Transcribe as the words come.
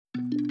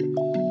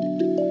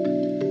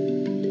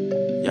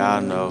Y'all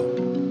know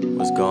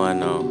what's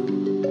going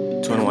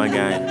on. 21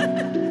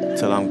 gang,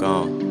 till I'm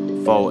gone.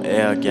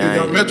 4L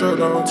gang,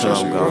 till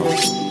I'm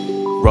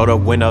gone. Roll the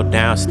window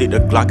down, stick the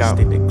Glock out.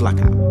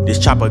 This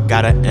chopper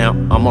got an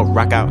amp, I'ma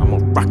rock out.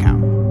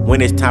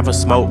 When it's time for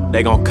smoke,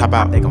 they gon' cop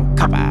out.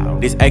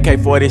 This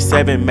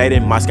AK-47 made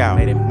in Moscow.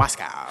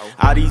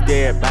 All these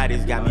dead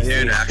bodies got me.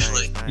 Dude,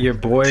 actually, Your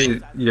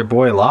boy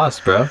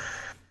lost, bro. no,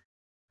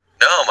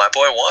 my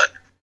boy won.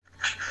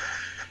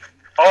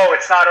 Oh,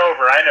 it's not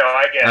over. I know.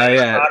 I get it. Oh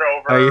yeah. It's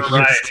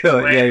not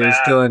over. You're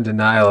still in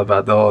denial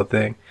about the whole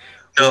thing.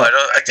 No, I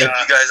don't. I think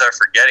you guys are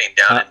forgetting.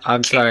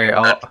 I'm sorry.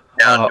 Down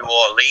in New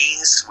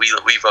Orleans, we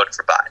voted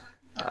for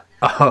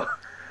Biden.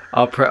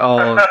 I'll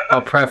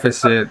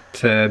preface it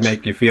to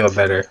make you feel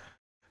better.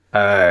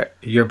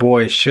 Your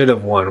boy should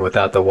have won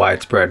without the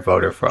widespread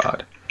voter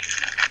fraud.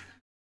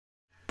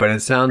 But it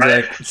sounds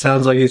like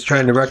he's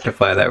trying to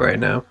rectify that right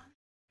now.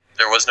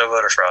 There was no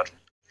voter fraud.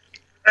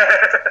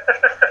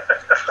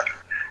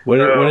 What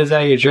is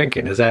that you're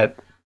drinking? Is that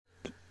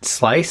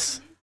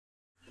Slice?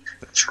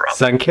 It's rum.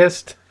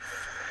 Sunkissed?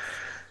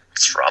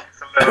 It's rum.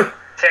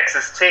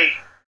 Texas tea.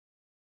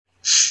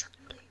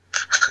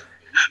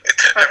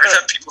 Every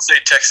time people say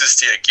Texas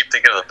tea, I keep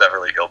thinking of the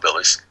Beverly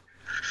Hillbillies.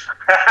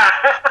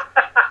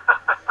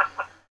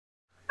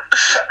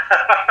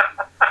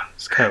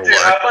 It's kind of Dude,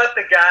 weird. how about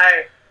the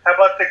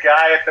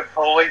guy at the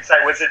polling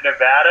site? Was it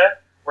Nevada?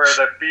 Where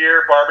the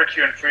beer,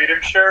 barbecue, and freedom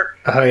shirt?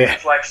 Oh yeah.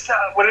 It's like,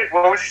 stop, what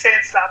was he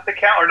saying? Stop the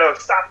count, or no,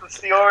 stop the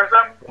steal, or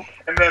something?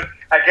 And then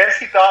I guess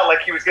he thought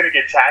like he was going to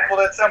get tackled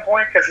at some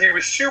point because he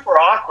was super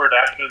awkward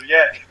after the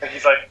end. And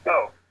he's like,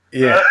 oh,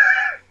 Yeah.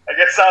 I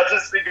guess I'll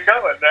just be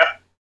going now.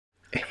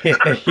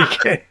 Yeah, he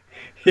can.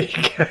 Dude,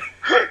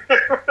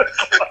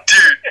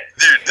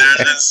 there's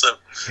been some.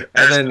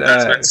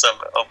 There's been some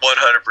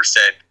 100%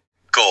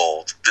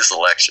 gold this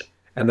election.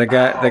 And the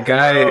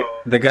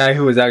guy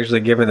who was actually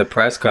giving the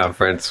press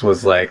conference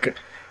was like,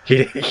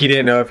 he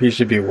didn't know if he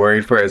should be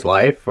worried for his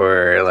life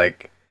or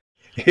like,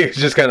 he was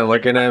just kind of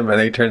looking at him, and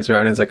then he turns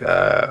around and he's like,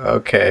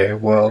 okay,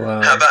 well.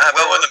 How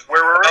about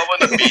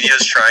when the media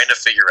is trying to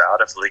figure out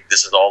if like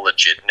this is all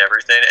legit and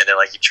everything, and then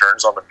like he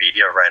turns on the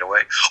media right away.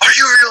 Are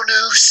you real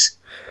news?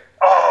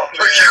 Oh,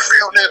 Are you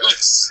real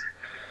news?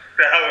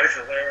 That was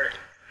hilarious.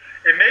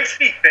 It makes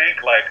me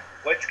think, like,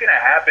 what's going to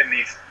happen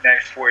these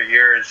next 4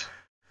 years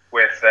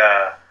with,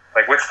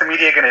 like, what's the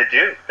media going to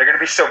do? They're going to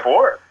be so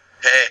bored.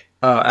 Hey,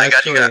 I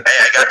got you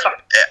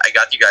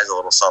guys a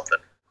little something.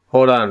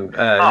 Hold on.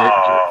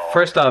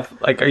 First off,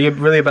 like, are you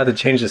really about to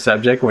change the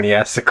subject when you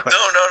ask the question?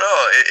 No.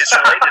 It's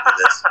related to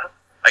this.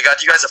 I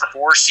got you guys a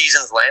 4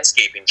 Seasons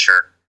landscaping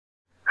shirt.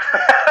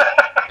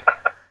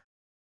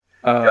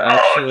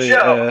 Actually,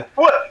 Joe,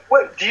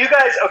 what do you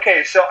guys?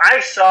 Okay, so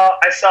I saw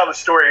the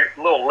story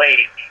a little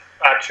late,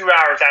 2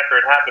 hours after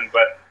it happened.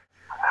 But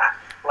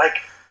like,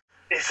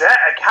 is that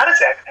like, how does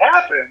that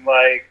happen?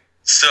 Like,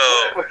 so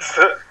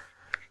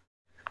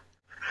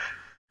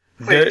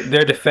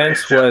their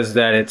defense was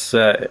that it's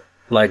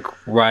like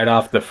right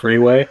off the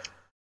freeway.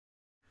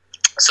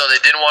 So they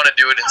didn't want to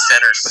do it in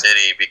Center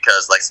City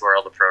because like where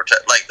all the pro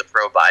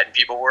Biden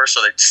people were,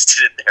 so they just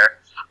did it there.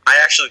 I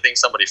actually think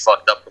somebody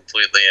fucked up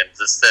completely and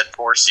just said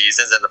 4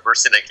 Seasons, and the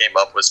first thing that came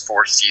up was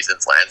 4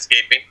 Seasons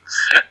landscaping,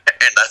 and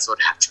that's what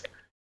happened.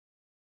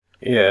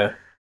 Yeah.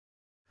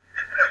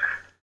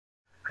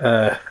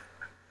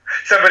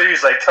 Somebody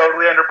who's like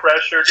totally under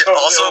pressure. Totally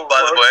Also,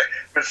 by the way,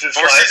 was just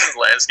 4 Seasons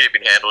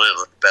landscaping handled it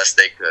the best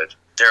they could.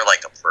 They're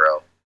like a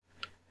pro.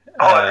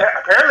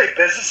 Apparently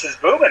business is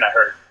booming. I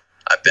heard.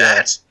 I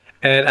bet.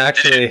 Yeah. And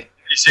actually,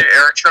 you see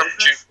Donald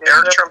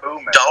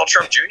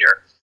Trump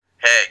Jr.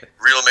 Hey,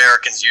 real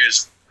Americans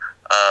use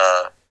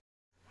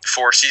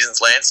 4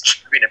 Seasons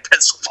landscaping in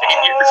Pennsylvania.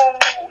 Oh,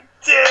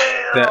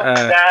 damn!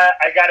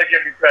 I gotta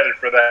give you credit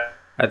for that.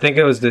 I think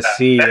it was the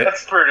CEO.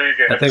 That's pretty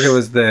good. I think it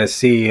was the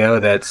CEO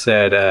that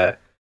said,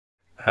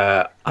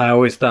 I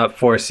always thought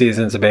 4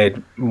 Seasons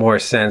made more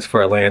sense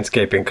for a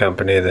landscaping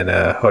company than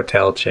a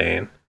hotel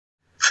chain.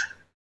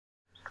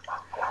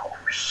 Oh,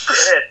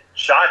 shit.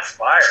 Shots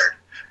fired.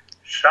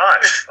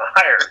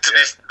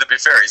 To be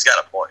fair, he's got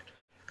a point.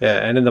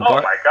 Yeah, and in the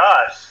oh my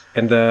gosh.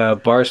 In the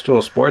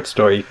Barstool Sports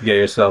Store, you can get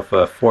yourself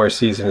a 4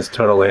 Seasons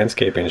Total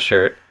Landscaping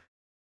shirt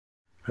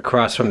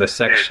across from the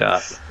sex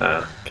shop.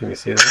 Can you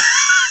see that?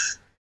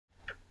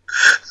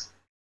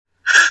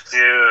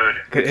 Dude.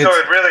 So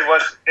it really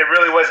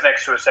was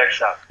next to a sex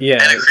shop.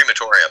 Yeah. And a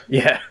crematorium.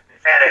 Yeah.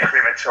 And a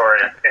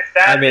crematorium. If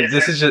that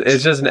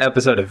it's just an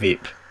episode of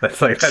Veep. That's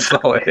all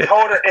it is.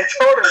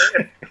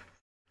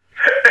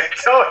 It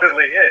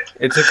totally is.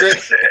 It's a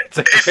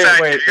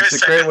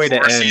great way to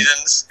end. 4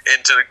 Seasons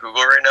into the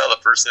Google right now. The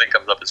first thing that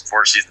comes up is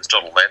 4 Seasons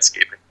Total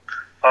Landscaping.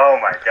 Oh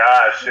my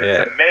gosh,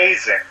 it's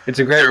amazing. It's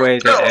a great way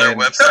to end. Their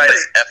website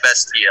is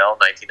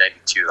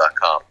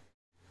fstl1992.com.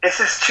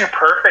 This is too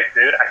perfect,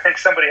 dude. I think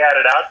somebody had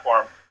it out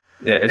for him.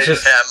 Yeah, it's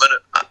just.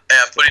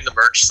 I'm putting the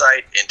merch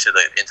site into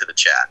the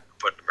chat. I'm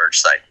putting the merch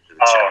site into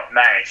the chat. Oh,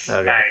 nice,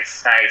 Okay.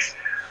 nice.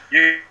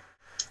 You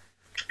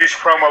use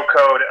promo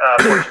code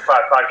 425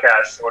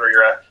 podcast. Order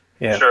your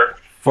shirt.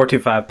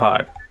 425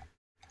 pod.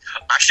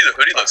 Actually, the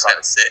hoodie looks kind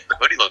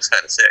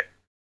of sick.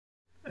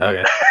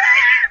 Okay.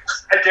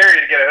 I dare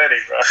you to get a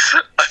hoodie, bro.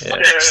 I dare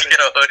you to get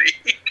a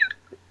hoodie.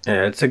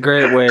 Yeah, it's a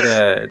great way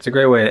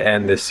to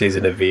end this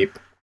season of Veep.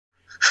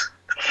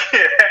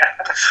 Yeah.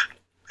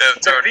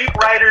 The Veep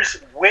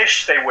writers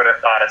wish they would have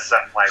thought of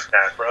something like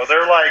that, bro.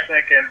 They're like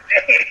thinking,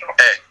 damn.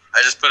 Hey,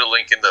 I just put a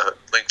link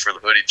for the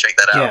hoodie. Check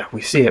that out. Yeah,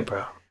 we see it,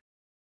 bro.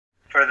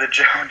 For the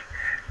Joan.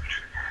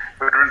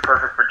 Would have been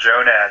perfect for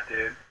Jonad,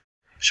 dude.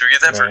 Should we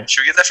get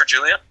that for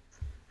Julia?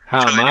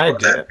 How am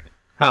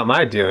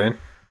I doing?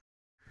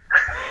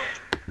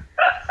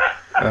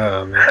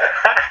 Oh man.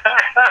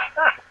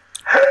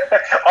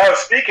 Oh,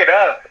 speaking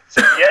of,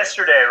 so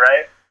yesterday,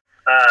 right?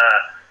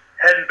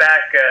 Heading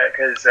back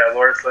because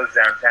Loris lives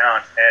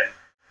downtown, and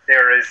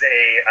there is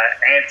a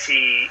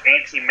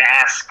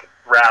anti-mask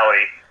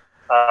rally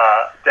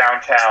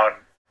downtown.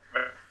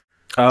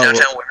 Oh,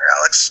 downtown where,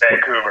 Alex?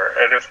 Vancouver.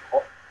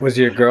 Was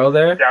your girl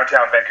there?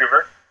 Downtown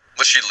Vancouver.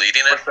 Was she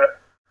leading it?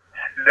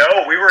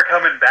 No, we were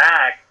coming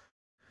back,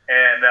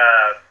 and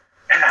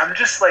I'm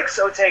just like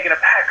so taken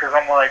aback because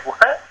I'm like,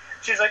 what?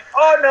 She's like,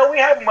 oh no, we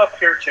have them up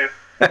here too.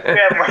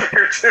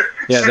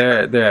 Yeah,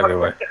 they're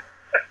everywhere.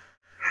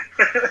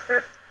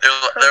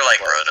 They're like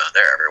Rona.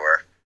 They're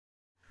everywhere.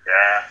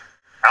 Yeah.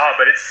 Oh,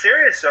 but it's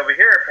serious over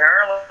here.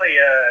 Apparently,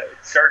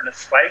 it's starting to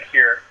spike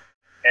here,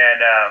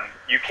 and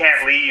you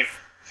can't leave.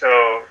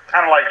 So,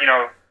 kind of like, I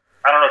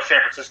don't know if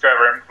San Francisco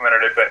ever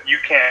implemented it, but you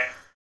can't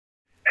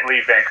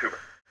leave Vancouver.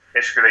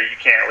 Basically, you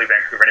can't leave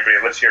Vancouver. Anybody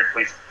that lives here,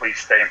 please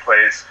stay in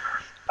place.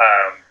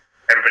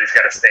 Everybody's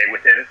got to stay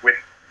with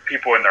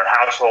people in their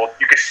household.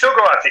 You can still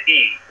go out to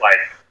eat, but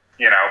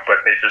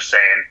they're just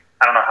saying,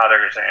 I don't know how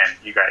they're saying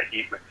you got to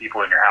eat with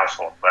people in your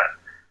household, but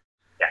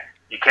yeah,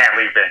 you can't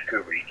leave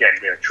Vancouver. You can't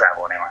really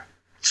travel anywhere.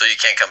 So you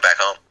can't come back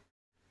home?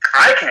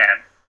 I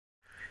can,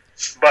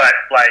 but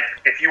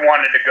if you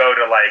wanted to go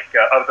to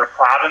other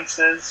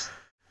provinces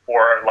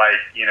or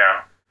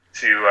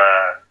to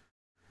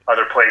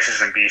other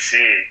places in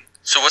BC.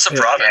 So what's a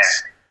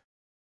province?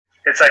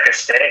 Yeah. It's like a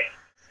state.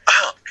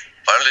 Oh,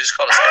 why don't they just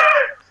call it a state?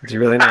 Did you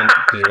really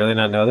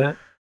not know that?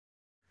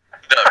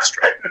 No, I'm just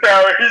trolling.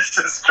 No, he's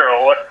just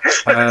trolling.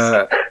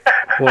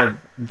 Well,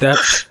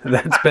 that's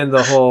been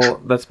the whole.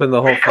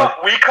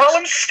 We call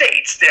them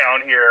states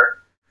down here.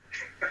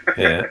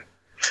 Yeah.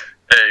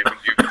 Hey,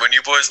 when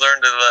you boys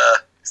learn to,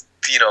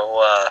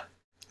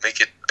 make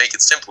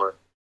it simpler.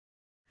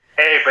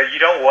 Hey, but you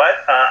know what?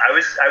 I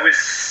was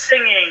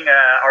singing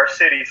our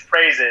city's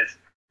praises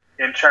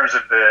in terms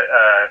of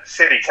the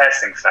city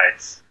testing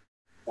sites,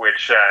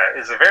 which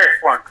is a very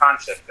foreign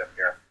concept up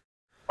here.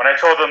 When I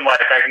told them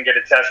I can get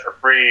a test for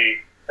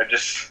free, I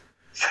just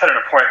set an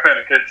appointment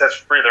and get a test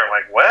for free. They're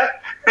like,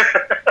 "What?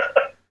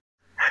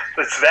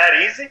 It's that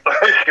easy?"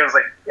 I was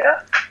like,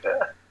 "Yeah.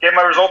 Get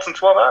my results in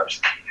 12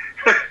 hours."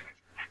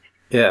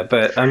 Yeah,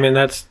 but I mean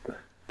that's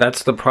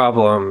the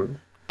problem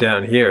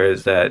down here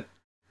is that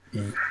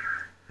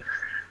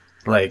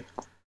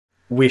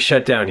we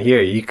shut down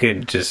here. You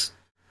could just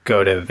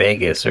go to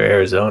Vegas or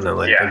Arizona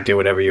and do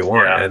whatever you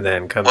want and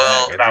then come back.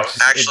 Well,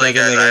 actually,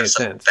 guys, I have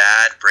some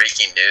bad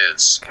breaking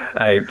news.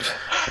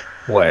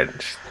 What?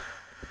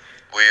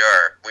 We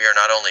are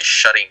not only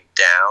shutting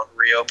down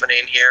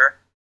reopening here,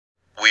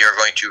 we are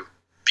going to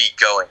be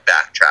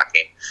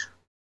backtracking.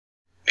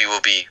 We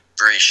will be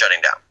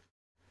shutting down.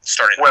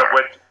 Starting tomorrow.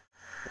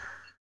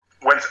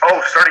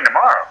 Starting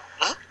tomorrow?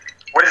 Mm-hmm.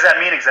 What does that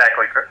mean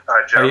exactly,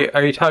 Joe?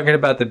 Are you talking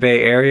about the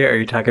Bay Area or are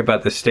you talking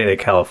about the state of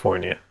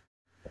California?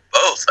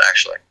 Both,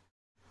 actually.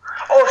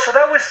 Oh, so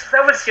that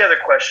was the other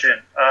question.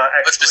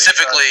 Actually, but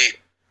specifically,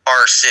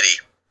 our city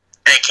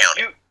and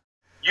county.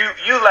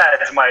 You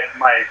lads might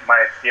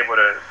be able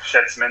to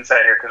shed some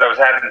insight here because I was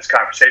having this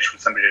conversation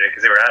with somebody today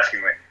because they were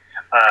asking me.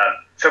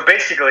 So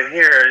basically,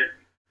 here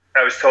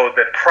I was told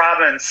that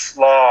province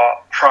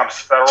law trumps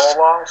federal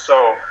law.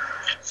 So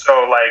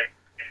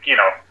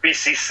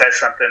BC says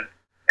something,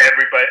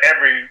 every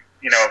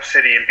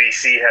city in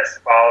BC has to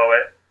follow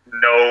it.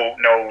 No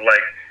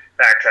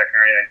backtracking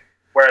or anything.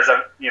 Whereas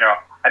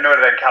I know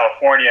that in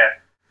California,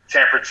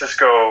 San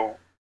Francisco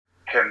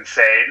can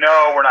say,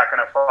 no, we're not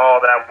going to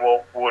follow that.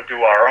 We'll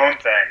do our own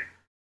thing.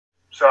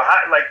 So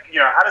how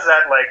does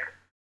that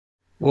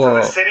so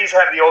the cities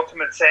have the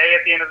ultimate say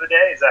at the end of the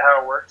day? Is that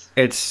how it works?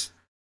 It's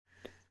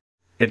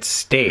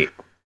state,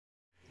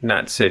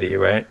 not city,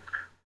 right?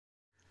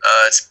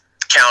 It's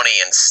county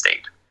and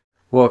state.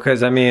 Well, because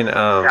county and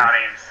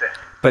state.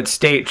 But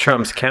state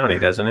trumps county,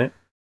 doesn't it?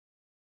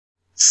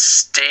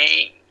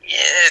 State, yeah,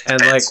 it and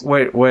depends.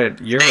 what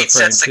you're state referring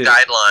sets to, the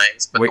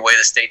guidelines, but the way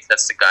the state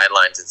sets the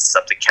guidelines, it's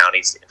up to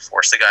counties to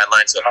enforce the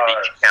guidelines. So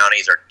each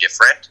counties are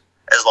different.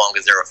 As long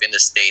as they're within the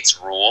state's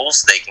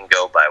rules, they can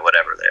go by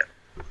whatever they are.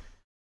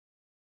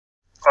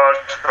 Oh,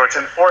 so its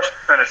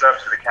enforcement is up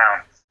to the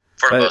counties.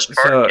 For the most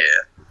part,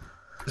 yeah.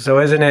 So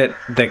isn't it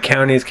the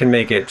counties can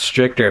make it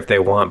stricter if they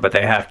want, but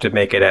they have to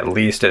make it at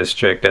least as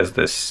strict as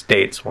the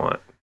states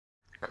want?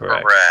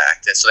 Correct.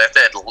 And so they have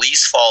to at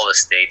least follow the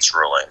state's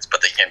rulings,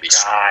 but they can be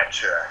strict.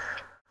 Gotcha.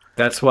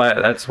 That's why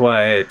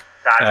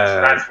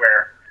That's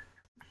where.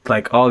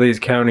 Like, all these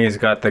counties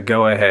got the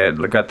go-ahead,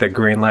 got the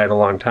green light a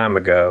long time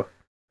ago,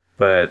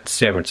 but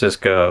San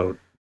Francisco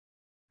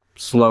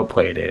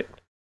slow-played it.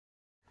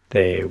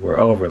 They were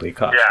overly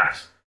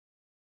cautious.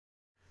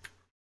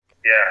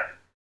 Yeah.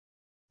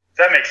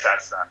 That makes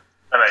sense, then.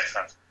 That makes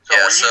sense. So,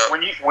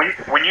 when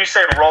you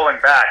say rolling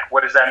back,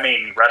 what does that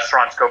mean?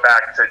 Restaurants go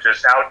back to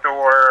just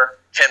outdoor?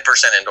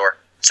 10% indoor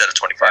instead of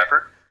 25.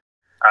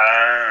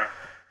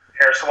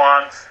 Hair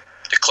salons?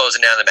 They're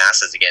closing down the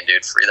masses again,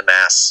 dude. Free the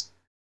mass.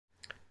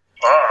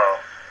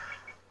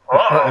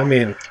 I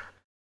mean,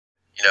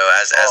 you know,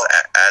 as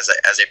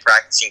a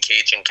practicing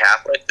Cajun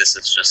Catholic, this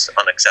is just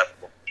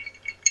unacceptable.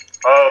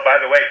 Oh, by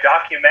the way,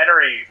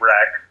 documentary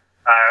rec.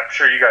 I'm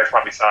sure you guys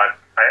probably saw it.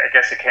 I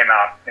guess it came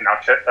out in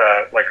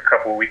like a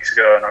couple of weeks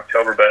ago in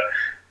October. But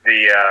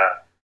the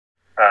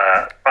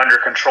Under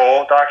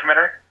Control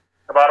documentary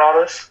about all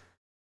this.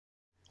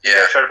 Yeah. You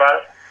guys heard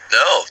about it?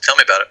 No, tell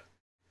me about it.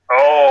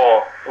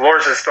 Oh,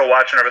 Loris is still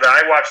watching over there.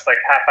 I watched like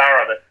half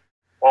hour of it.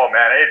 Oh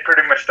man, it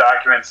pretty much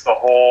documents the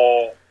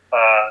whole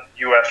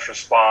U.S.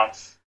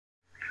 response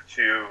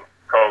to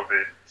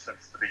COVID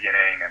since the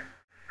beginning and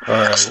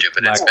how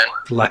stupid it's been.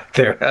 Lack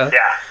thereof.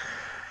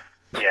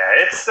 Yeah,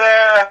 it's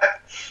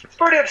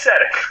pretty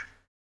upsetting.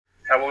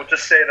 I will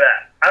just say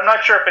that. I'm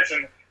not sure if it's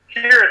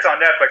here. It's on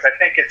Netflix. I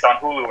think it's on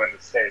Hulu in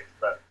the States.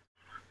 But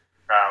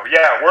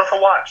yeah, worth a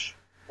watch.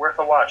 Worth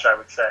a watch, I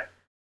would say.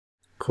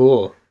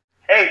 Cool.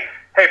 Hey.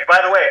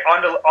 By the way,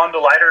 on the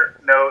lighter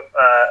note,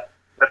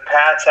 the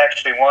Pats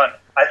actually won.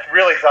 I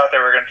really thought they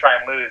were going to try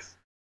and lose.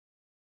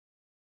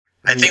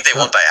 I think they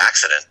won by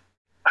accident.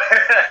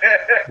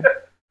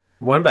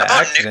 Won by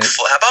accident?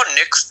 How about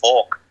Nick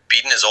Folk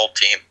beating his old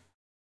team?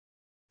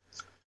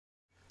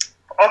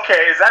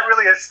 Okay, is that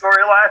really a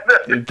storyline?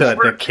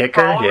 The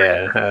kicker?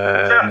 Yeah.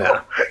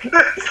 No.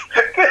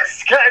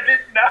 This guy did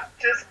not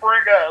just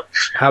bring up.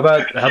 How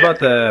about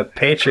the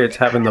Patriots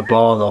having the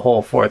ball the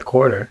whole fourth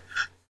quarter?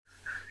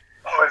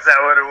 Oh, is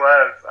that what it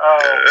was?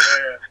 Oh,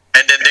 man.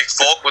 And then Nick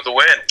Folk with the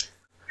win.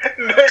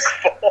 Nick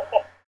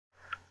Folk.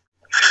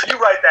 You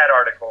write that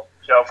article,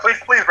 Joe.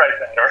 Please write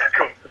that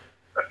article.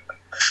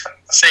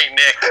 Saint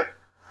Nick.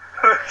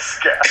 This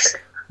guy.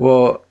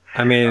 Well,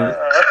 I mean,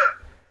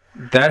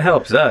 that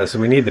helps us.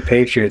 We need the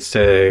Patriots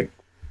to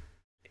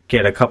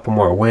get a couple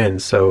more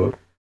wins, so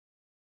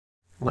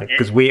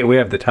because we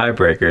have the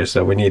tiebreakers,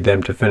 so we need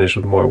them to finish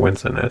with more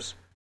wins than us.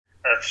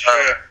 That's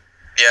true.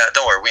 Yeah,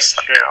 don't worry. We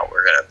suck now.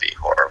 We're gonna be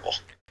horrible.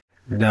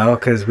 No,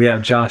 because we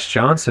have Josh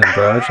Johnson,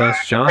 bro.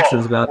 Josh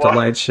Johnson's about to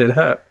light shit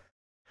up.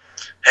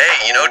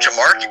 Hey, you know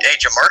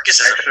Jamarcus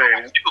is a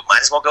dude.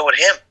 Might as well go with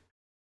him.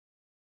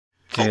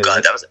 Dude, oh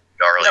god, that was a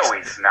gnarly. No,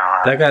 he's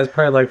not. That guy's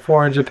probably like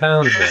 400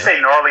 pounds. Did you say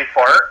gnarly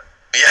fart?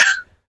 Yeah.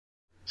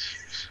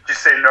 Did you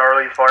say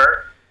gnarly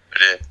fart? I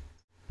did.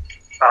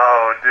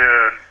 Oh,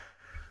 dude.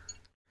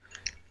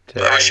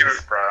 I wish you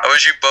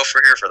both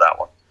were here for that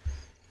one.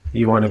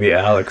 You want to be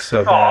Alex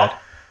so bad.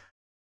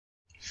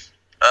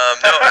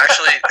 No,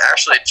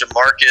 actually,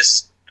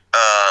 Jamarcus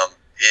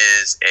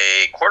is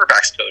a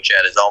quarterbacks coach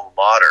at his alma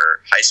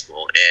mater high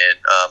school in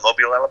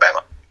Mobile,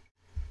 Alabama.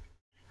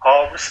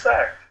 All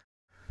respect.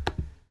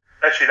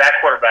 Actually, that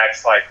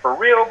quarterback's like, for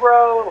real,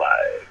 bro?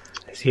 Like,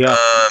 is he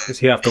off the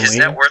his league?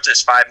 net worth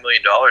is $5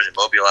 million in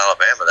Mobile,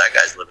 Alabama. That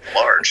guy's living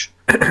large.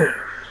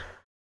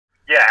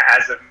 Yeah,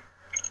 as of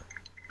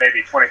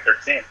maybe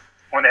 2013.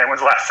 When's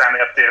the last time they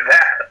updated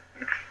that?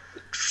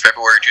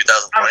 February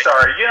 2020. I'm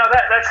sorry. You know,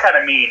 that's kind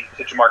of mean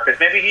to Jamarcus.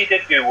 Maybe he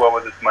did do well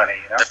with his money,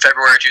 you know? The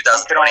February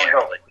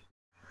 2020.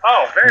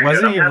 Oh, very good.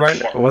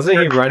 Wasn't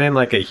he running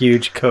like a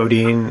huge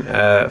codeine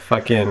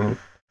fucking...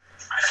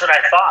 That's what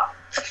I thought.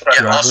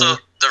 Also,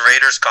 the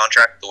Raiders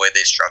contract, the way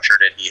they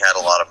structured it, he had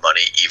a lot of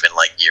money even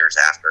like years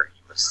after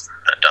he was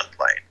done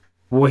playing.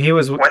 Well, I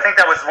think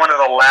that was one of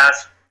the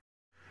last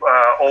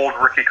old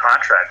rookie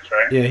contracts,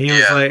 right? Yeah,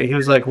 he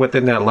was like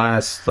within that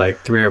last like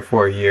 3 or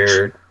 4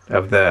 year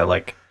of the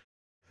like.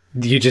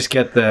 You just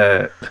get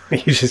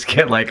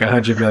like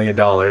 $100 million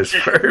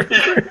for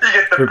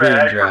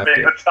being drafted.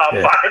 Being the top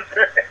 5.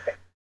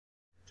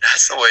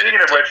 That's the way.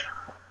 Speaking of which,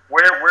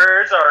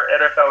 where is our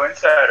NFL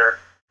insider?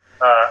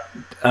 I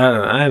don't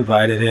know. I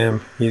invited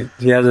him. He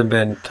hasn't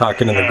been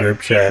talking in the group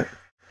chat.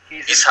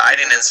 He's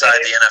hiding inside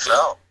the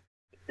NFL.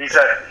 He's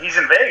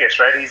in Vegas,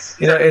 right? He's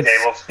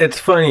it's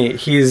funny.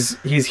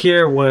 He's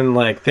here when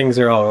like things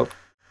are all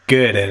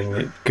good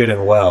and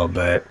well,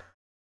 but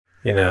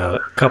you know,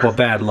 a couple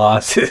bad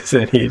losses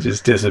and he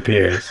just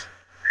disappears.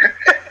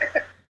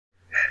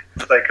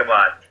 It's like, come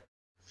on.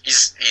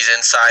 He's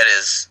inside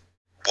his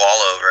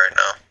wallow right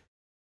now.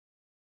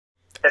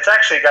 It's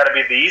actually got to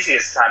be the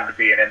easiest time to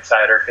be an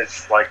insider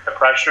because, like, the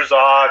pressure's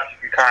off.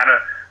 You can kind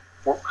of,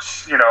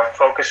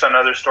 focus on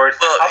other stories.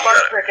 Well,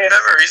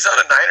 remember, he's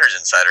not a Niners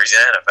insider. He's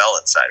an NFL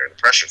insider. The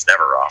pressure's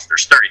never off.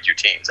 There's 32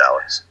 teams,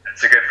 Alex.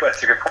 That's a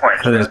good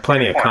point. So there's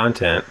plenty of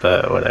content,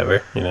 but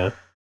whatever, you know.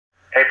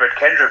 Hey, but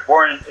Kendrick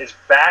Bourne is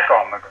back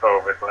on the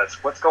COVID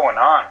list. What's going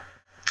on?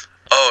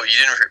 Oh, you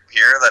didn't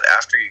hear that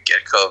after you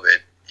get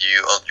COVID,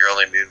 you're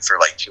only immune for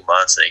like 2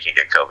 months and you can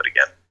get COVID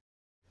again.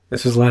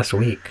 This was last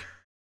week.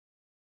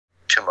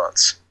 2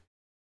 months.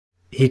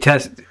 He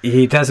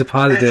tested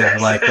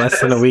positive like less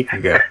than a week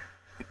ago.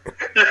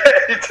 Yeah,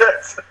 he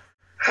does.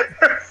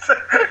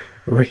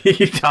 What are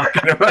you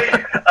talking about?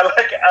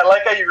 I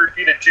like how you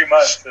repeated 2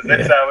 months. As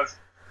if that was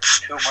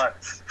 2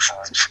 months.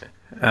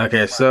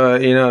 Okay, so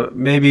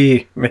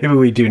maybe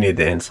we do need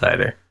the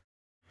insider.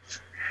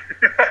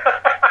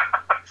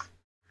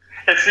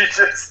 Is he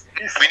just?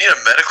 We need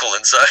a medical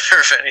insider,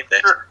 if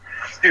anything.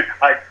 Dude,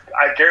 I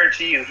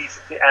guarantee you, he's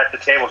at the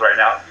tables right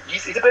now.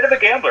 He's a bit of a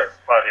gambler.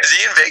 Is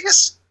he in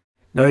Vegas?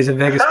 No, he's in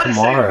Vegas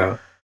tomorrow.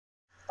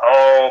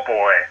 Oh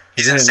boy,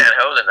 he's in San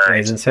Jose tonight.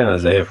 He's in San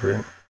Jose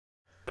for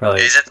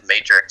probably. He's at the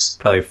Matrix.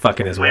 Probably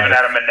fucking his wife. Leaving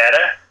out of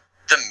Minetta.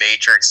 The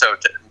Matrix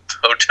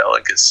Hotel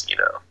and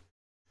Casino.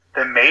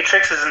 The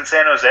Matrix is in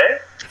San Jose.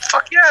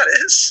 Fuck yeah,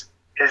 it is.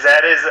 Is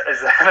that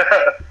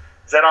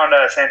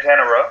on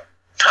Santana Row?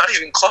 Not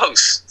even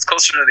close. It's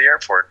closer to the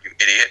airport, you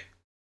idiot.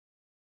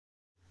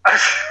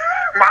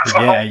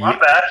 My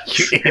bad.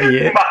 You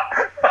idiot.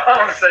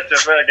 I'm such a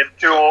fucking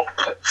tool.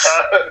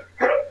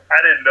 I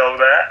didn't know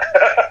that.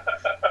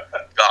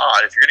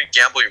 God, if you're gonna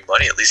gamble your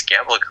money, at least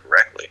gamble it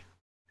correctly.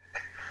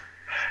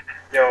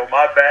 Yo,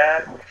 my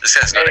bad. This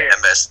guy's got an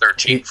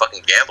MS-13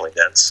 fucking gambling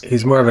dens.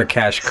 He's more of a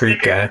Cash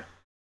Creek guy.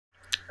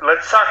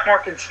 Let's talk more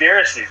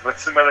conspiracies.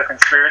 What's some other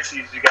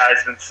conspiracies you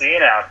guys been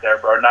seeing out there,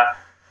 bro? Not,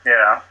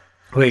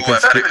 Wait,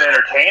 it's not even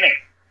entertaining.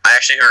 I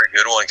actually heard a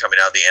good one coming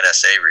out of the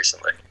NSA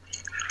recently.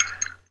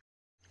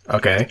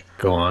 Okay,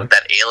 go on.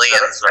 That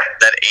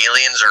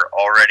aliens are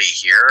already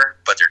here,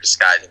 but they're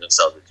disguising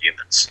themselves as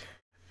humans.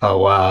 Oh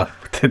wow!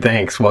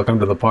 Thanks. Welcome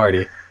to the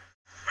party.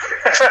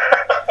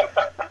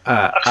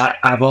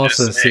 I've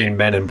also seen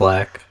Men in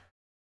Black.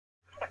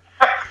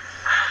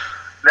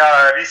 Now,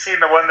 have you seen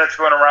the one that's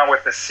going around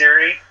with the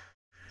Siri,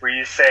 where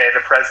you say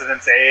the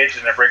president's age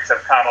and it brings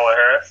up Kamala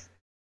Harris?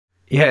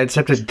 Yeah,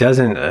 except it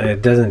doesn't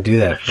do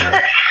that for me.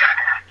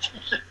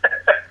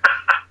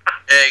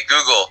 Hey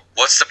Google,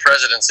 what's the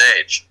president's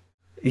age?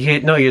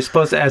 No, you're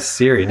supposed to ask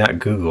Siri, not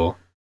Google.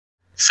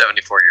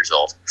 74 years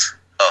old.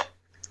 Oh,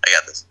 I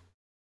got this.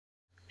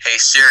 Hey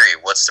Siri,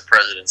 what's the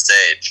president's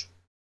age?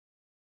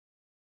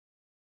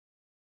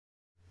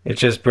 It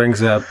just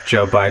brings up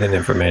Joe Biden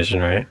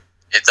information, right?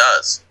 It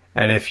does.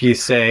 And if you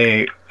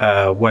say,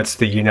 what's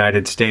the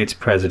United States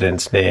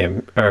president's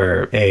name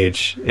or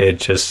age, it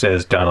just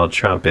says Donald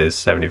Trump is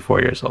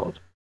 74 years old.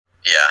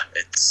 Yeah,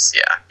 it's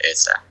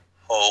a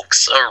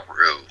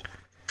hoax-a-roo.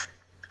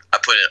 I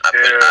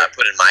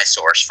put in my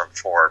source from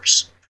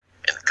Forbes.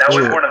 That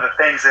was one of the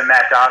things in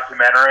that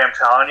documentary I'm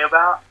telling you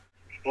about.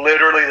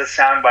 Literally the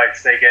sound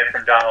bites they get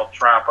from Donald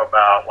Trump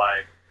about,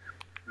 like,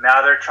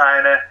 now they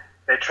try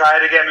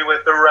to get me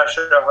with the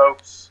Russia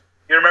hoax.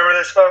 You remember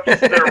this, folks?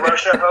 Their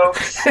Russia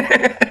hoax.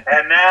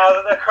 And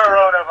now the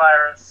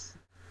coronavirus.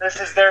 This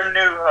is their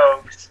new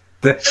hoax.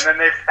 And then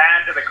they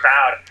fan to the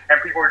crowd,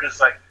 and people were just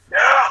like,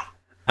 yeah!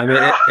 I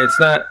mean,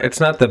 it's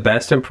not the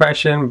best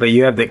impression, but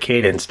you have the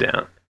cadence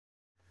down.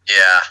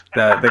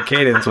 Yeah. The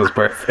cadence was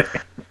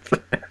perfect.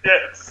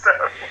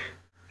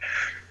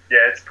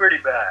 Yeah, it's pretty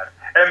bad.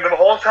 And the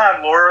whole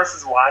time Loris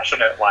is watching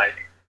it, like,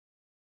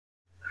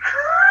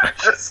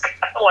 just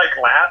kind of like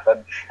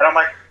laughing. And I'm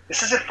like,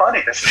 this isn't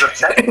funny. This is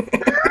upsetting.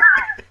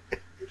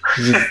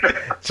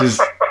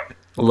 just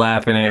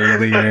laughing at your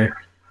leader.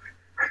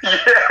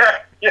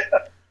 Yeah.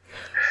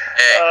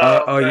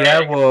 Hey, yeah.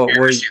 Well,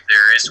 conspiracy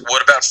theories.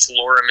 What about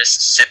Flora,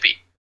 Mississippi?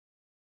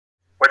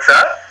 What's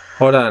that?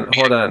 Hold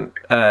on.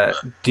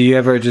 Do you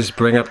ever just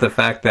bring up the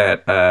fact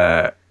that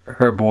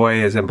her boy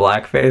is in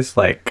blackface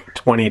like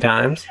 20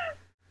 times?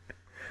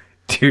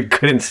 Dude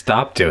couldn't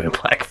stop doing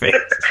blackface.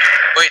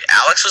 Wait,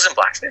 Alex was in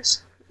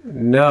blackface?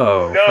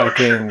 No,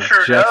 fucking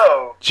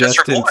no.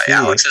 Justin That's her boy. T.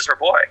 Alex is her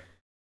boy.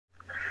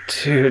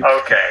 Dude,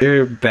 okay.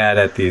 You're bad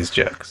at these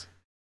jokes.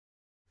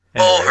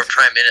 Anyways. Oh, her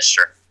prime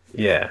minister.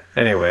 Yeah.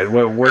 Anyway,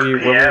 what were you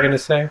gonna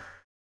say?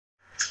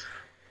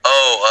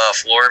 Oh,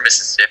 Flora,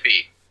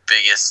 Mississippi,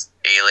 biggest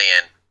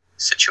alien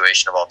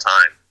situation of all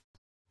time.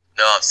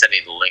 No, I'm sending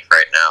you the link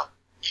right now.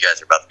 You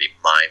guys are about to be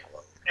mind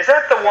blown. Is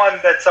that the one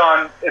that's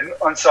on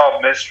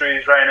Unsolved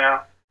Mysteries right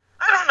now?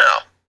 I don't know.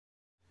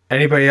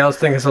 Anybody else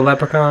think it's a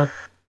leprechaun?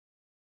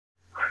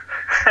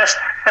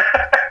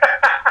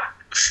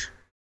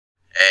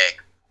 Hey.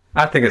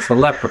 I think it's a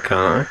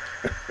leprechaun.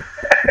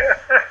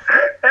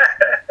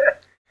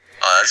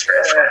 Oh, that's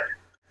very funny.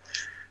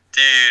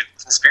 Dude,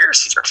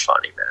 conspiracies are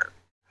funny, man.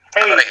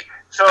 Hey,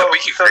 we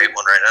could create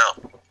one right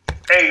now.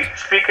 Hey,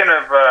 speaking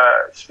of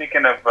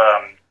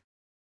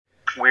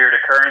weird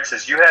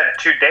occurrences, you had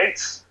 2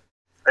 dates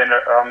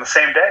on the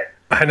same day.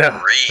 I know.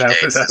 3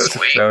 days this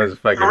week. That was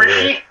fucking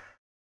weird.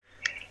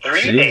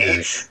 3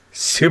 days.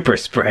 Super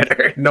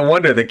spreader. No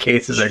wonder the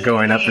cases are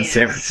going up in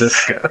San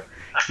Francisco.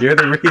 You're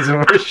the reason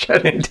we're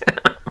shutting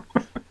down.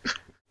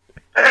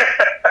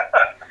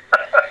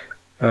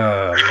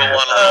 People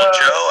want a little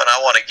Joe, and I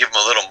want to give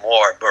them a little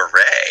more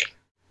beret.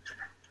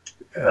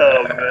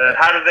 Oh, man.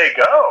 How did they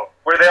go?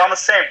 Were they on the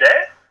same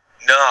day?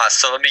 No,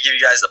 so let me give you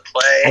guys the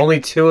play. Only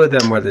 2 of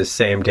them were the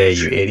same day,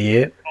 you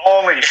idiot.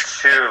 Only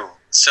 22.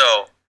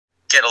 So,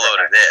 get a load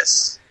of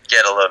this.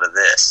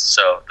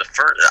 So,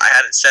 I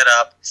had it set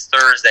up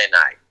Thursday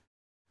night,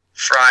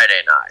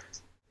 Friday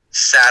night,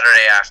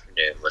 Saturday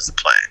afternoon was the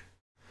plan.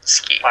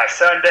 Ski. By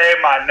Sunday,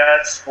 my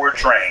nuts were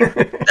drained.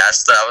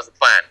 That was the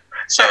plan.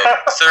 So,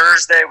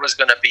 Thursday was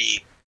going to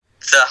be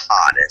the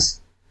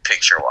hottest,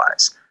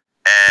 picture-wise.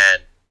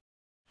 And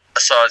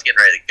so I was getting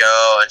ready to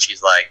go, and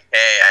she's like,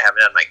 hey, I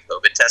haven't had my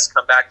COVID test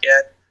come back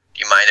yet.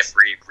 Do you mind if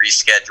we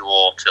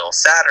reschedule till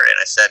Saturday? And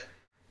I said,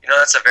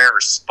 that's a very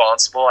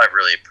responsible. I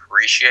really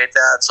appreciate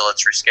that. So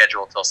let's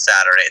reschedule till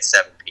Saturday at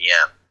 7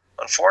 p.m.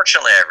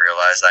 Unfortunately, I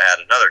realized I had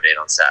another date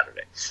on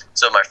Saturday.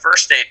 So my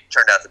first date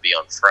turned out to be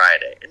on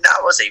Friday, and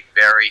that was a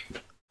very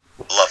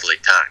lovely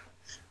time.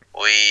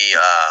 We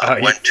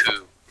went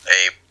to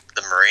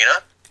the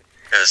marina.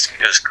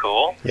 It was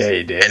cool. Yeah,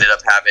 you did. Ended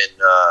up having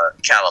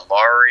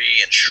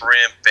calamari and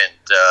shrimp and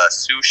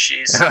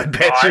sushis. I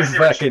bet you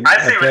fucking.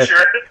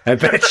 I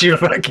bet you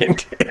fucking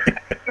did.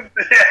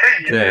 Yeah,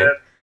 you did.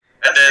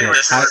 And then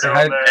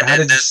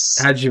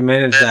how'd you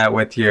manage that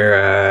with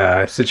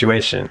your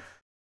situation?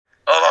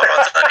 Hold on, I'm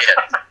not done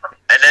yet.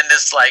 And then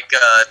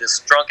this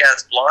drunk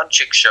ass blonde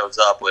chick shows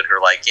up with her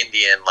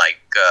Indian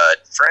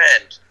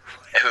friend,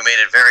 who made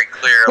it very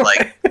clear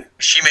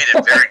she made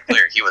it very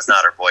clear he was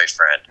not her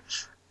boyfriend.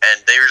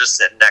 And they were just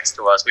sitting next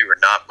to us. We were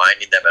not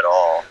minding them at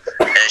all.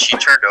 And she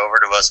turned over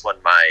to us when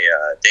my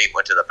date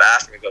went to the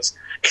bathroom and goes,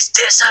 is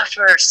this a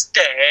first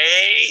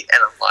date?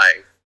 And I'm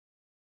like,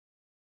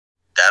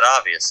 that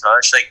obvious, huh?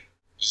 She's like,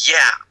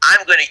 yeah,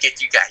 I'm going to get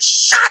you guys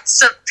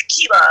shots of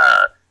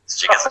tequila.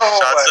 So she gets some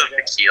shots of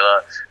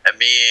tequila. And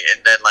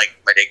then my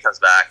date comes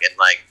back, and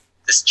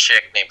this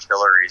chick named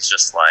Hillary is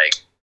just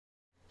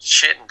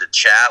shitting to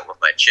chat with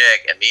my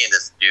chick. And me and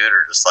this dude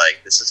are just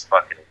this is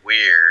fucking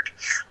weird.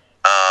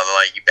 I'm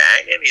like, you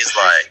banged? And he's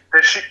like...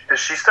 Did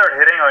she start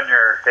hitting on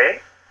your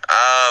date?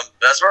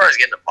 That's where I was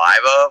getting the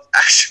vibe of,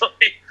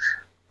 actually.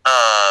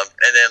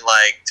 And then,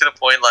 to the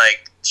point,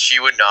 she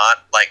would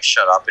not,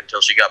 shut up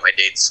until she got my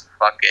date's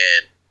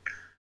fucking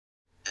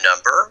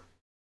number.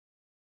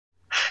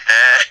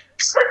 And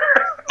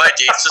my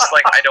date's just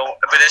I don't...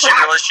 But then she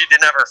realized she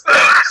didn't have her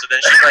phone. So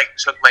then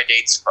she, took my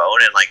date's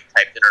phone and,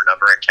 typed in her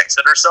number and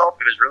texted herself.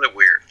 It was really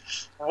weird.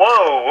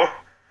 Whoa!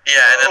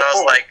 Yeah, and then I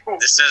was like,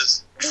 this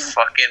is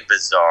fucking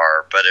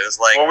bizarre, but it was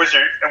what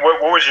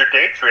was your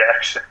date's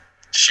reaction?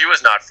 She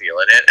was not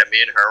feeling it, and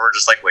me and her were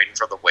just waiting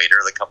for the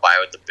waiter to come by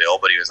with the bill,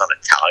 but he was on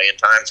Italian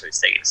time, so he's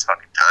taking his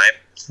fucking time.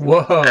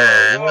 Whoa!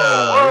 And,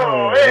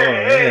 whoa!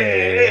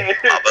 Hey!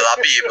 So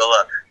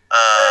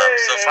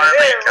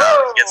finally he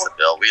comes, gets the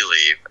bill, we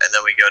leave, and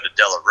then we go to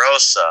De La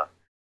Rosa,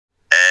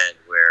 and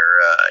we're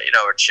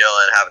we're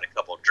chilling, having a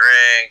couple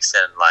drinks,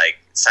 and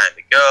it's time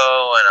to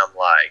go, and I'm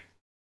like.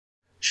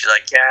 She's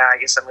like, yeah, I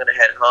guess I'm going to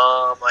head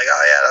home. I'm like,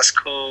 oh, yeah, that's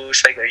cool.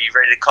 She's like, are you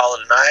ready to call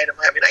it a night? I'm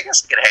like, I guess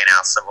I could hang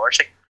out some more.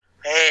 She's like,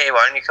 hey,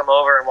 why don't you come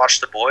over and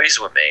watch the boys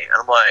with me? And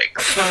I'm like,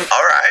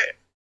 all right.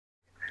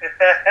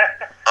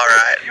 All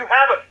right. You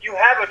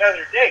have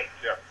another date,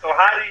 Joe. So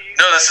how do you...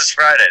 No, this is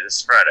Friday.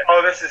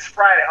 Oh, this is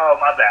Friday. Oh,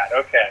 my bad.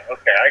 Okay,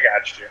 I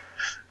got you.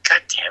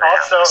 God damn it.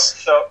 Also,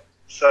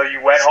 so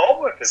you went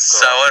home with this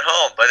girl. So I went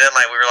home. But then,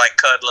 we were,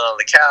 cuddling on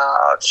the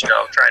couch,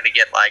 trying to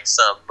get,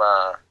 some...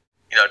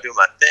 do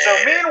my thing. So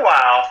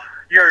meanwhile,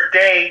 your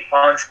date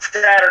on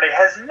Saturday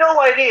has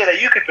no idea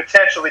that you could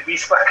potentially be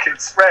fucking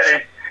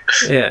spreading.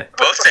 Yeah.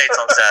 Both dates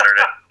on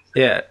Saturday.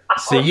 Yeah.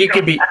 So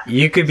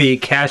you could be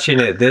catching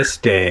it this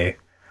day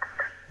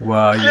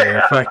while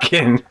your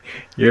fucking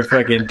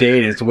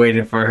date is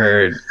waiting for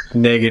her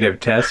negative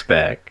test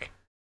back.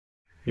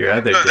 Your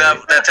other date.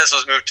 That test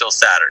was moved till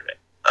Saturday.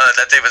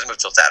 That day was moved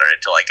till Saturday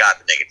until I got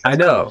the negative test. I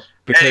know.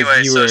 Because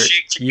anyway, you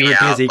were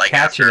busy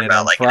catching it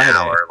about on Friday. An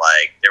hour,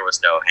 there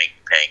was no hanky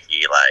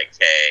panky.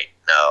 Hey,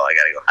 no, I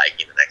gotta go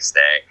hiking the next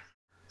day.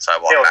 So I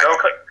walked back.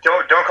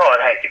 Don't call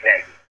it hanky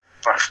panky.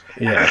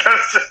 Yeah.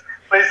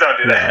 Please don't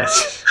do that.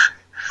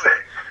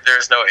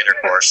 There's no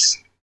intercourse.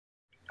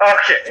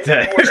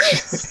 Okay.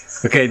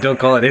 Okay, don't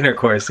call it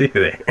intercourse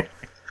either. Did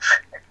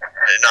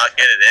not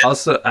get it in.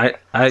 Also,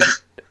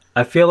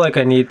 I feel like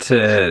I need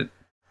to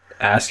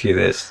ask you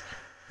this.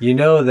 You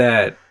know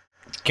that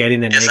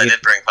getting a yes, I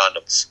did bring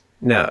condoms.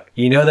 No,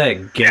 you know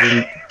that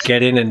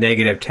getting a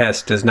negative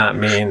test does not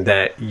mean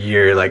that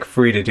you're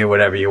free to do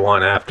whatever you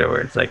want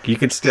afterwards. You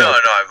could still. No,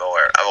 I'm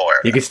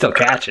aware. You can still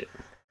catch it.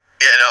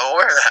 Yeah, no, I'm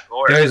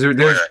aware of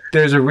that.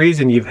 There's a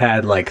reason you've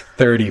had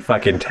 30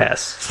 fucking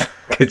tests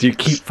because you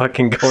keep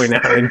fucking going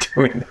out and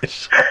doing this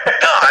shit.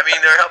 No,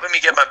 they're helping me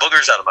get my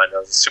boogers out of my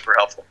nose. It's super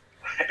helpful.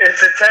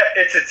 It's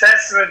a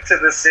testament to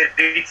the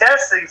city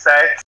testing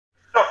site.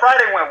 So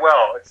Friday went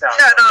well, it sounds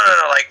like. No.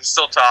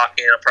 Still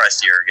talking. I'll probably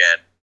see her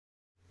again.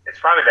 It's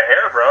probably the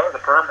hair, bro. The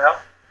perm help.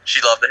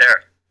 She loved the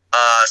hair.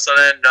 So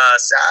then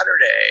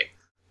Saturday,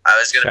 I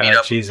was going to meet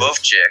up with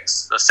both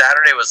chicks. So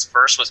Saturday was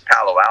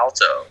Palo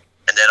Alto.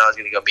 And then I was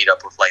going to go meet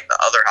up with, the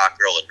other hot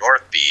girl in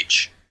North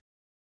Beach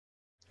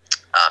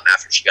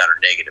after she got her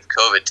negative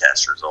COVID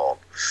test result.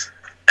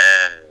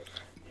 And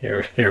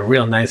you're a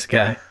real nice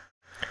guy.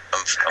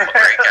 I'm a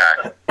great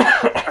guy.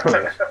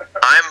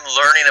 I'm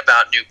learning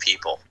about new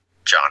people,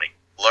 Johnny.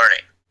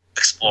 Learning,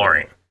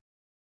 exploring,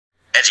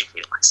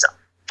 educating myself,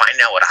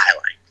 finding out what I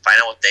like,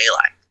 finding out what they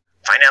like,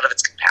 find out if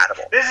it's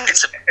compatible. This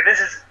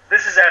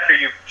is after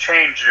you've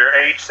changed your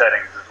age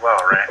settings as well,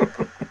 right?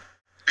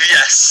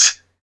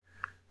 Yes.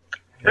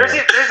 There's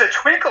a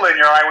twinkle in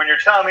your eye when you're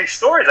telling these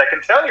stories. I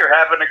can tell you're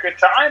having a good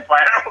time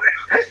finally.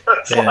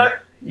 It's like...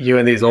 You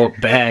and these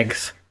old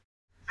bags.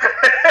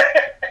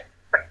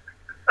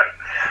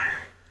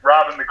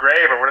 Robbing the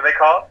grave, or what do they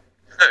call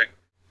it?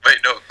 Wait,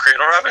 no,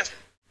 Cradle Robin?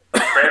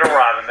 Cradle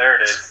Robin, there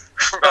it is.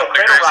 No,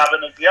 Cradle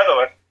Robin is the other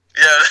one.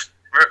 Yeah,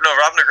 no,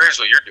 robbing the grave's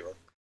what you're doing.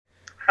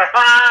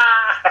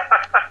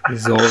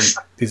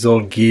 These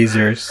old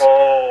geezers.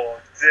 Oh,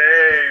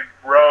 dang,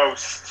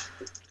 roast.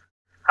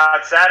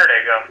 How'd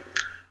Saturday go?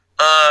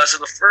 So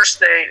the first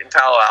day in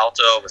Palo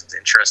Alto was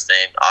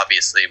interesting.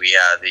 Obviously, we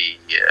had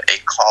a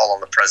call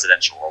on the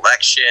presidential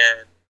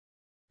election.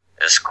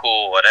 It's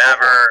cool,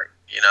 whatever.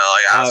 You know,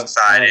 like I was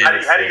excited. How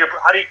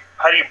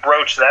do you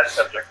broach that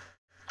subject?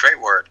 Great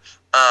word.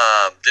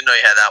 Didn't know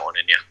you had that one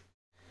in you.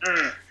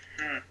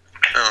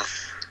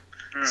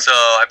 So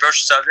I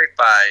broached the subject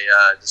by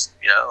just,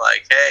 you know,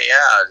 like, hey,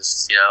 yeah,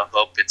 just, you know,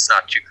 hope it's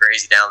not too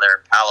crazy down there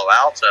in Palo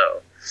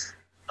Alto.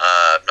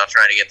 I'm not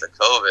trying to get the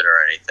COVID or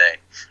anything.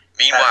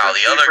 Meanwhile,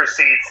 the other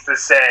proceeds to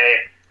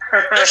say,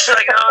 she's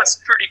like, oh, it's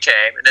pretty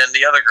tame. And then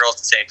the other girl at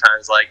the same time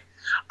is like,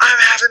 I'm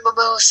having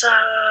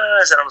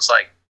mimosas, and I was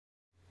like,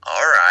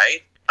 all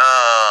right.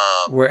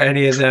 Were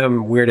any of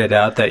them weirded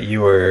out that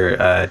you were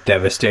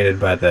devastated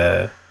by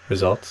the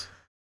results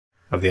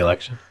of the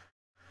election?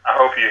 I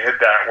hope you hit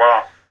that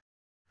well.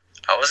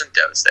 I wasn't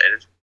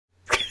devastated.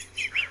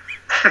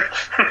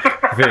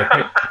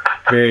 Very,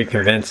 very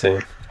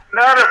convincing.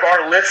 None of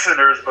our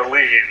listeners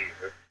believe you.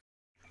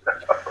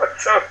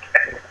 It's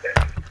okay.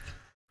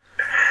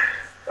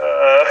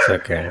 It's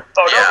okay.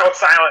 Oh, don't go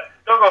silent.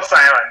 Don't go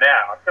silent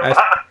now. Come on.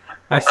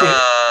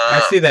 I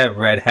see that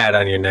red hat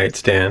on your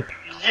nightstand.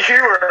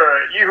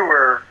 You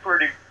were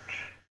pretty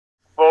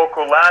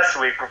vocal last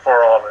week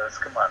before all this.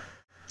 Come on.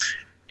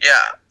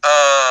 Yeah.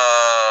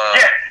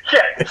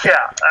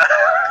 Yeah.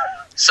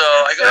 So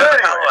I go to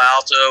Palo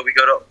Alto. We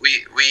go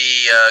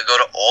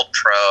to Old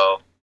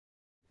Pro.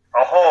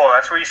 Oh,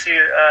 that's where you see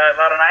a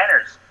lot of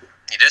Niners.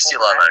 You do see a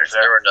lot of Niners.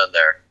 There were none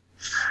there.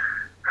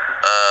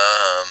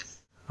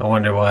 I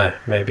wonder why.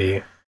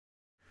 Maybe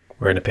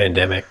we're in a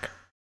pandemic.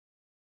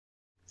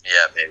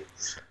 Yeah, maybe.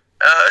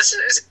 It's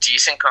a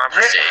decent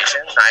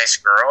conversation. Nice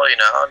girl, you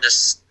know.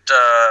 Just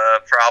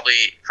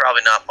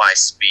probably not my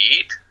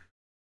speed.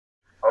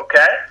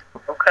 Okay.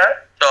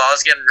 So I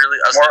was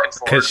looking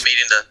forward to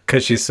meeting the.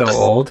 Because she's so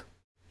old.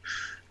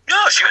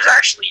 No, she was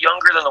actually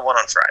younger than the one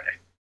on Friday.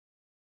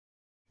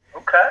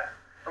 Okay.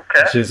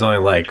 She's only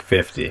like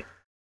 50.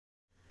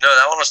 No,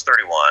 that one was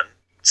 31.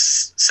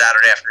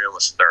 Saturday afternoon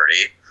was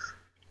 30.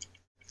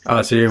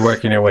 Oh, so you're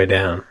working your way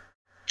down.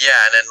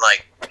 Yeah, and then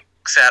like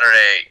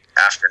Saturday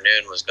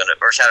evening was gonna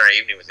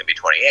be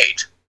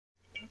 28.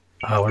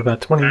 Oh, what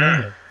about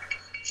 29?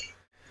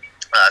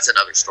 That's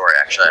another story,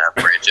 actually. I have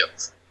for you too.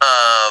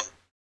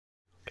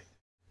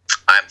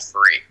 I'm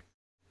free.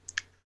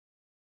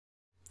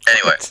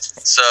 Anyway,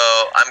 so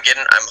I'm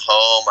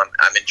home.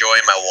 I'm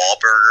enjoying my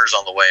Wahlburgers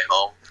on the way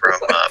home from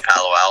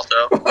Palo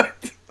Alto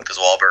because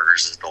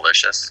Wahlburgers is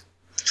delicious.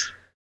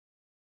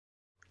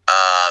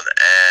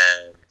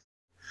 And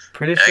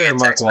pretty sure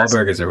Mark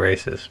Wahlberg is a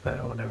racist,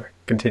 but whatever.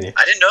 Continue.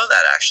 I didn't know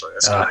that actually.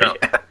 That's good to know.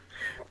 Yeah.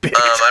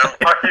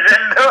 You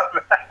didn't know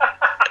that?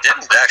 I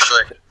didn't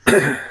actually.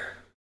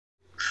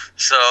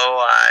 So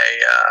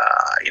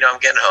I'm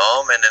getting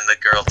home, and then the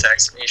girl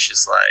texts me.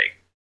 She's like,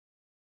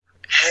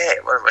 "Hey,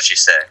 what'd she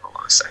say? Hold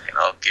on a second.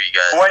 I'll give you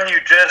guys."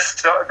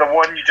 The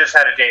one you just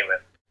had a date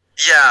with.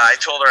 Yeah, I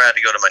told her I had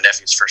to go to my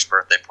nephew's first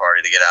birthday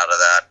party to get out of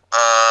that.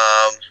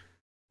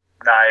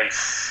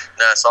 Nice.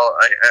 No, it's all.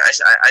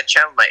 I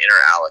channeled my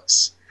inner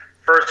Alex.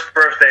 First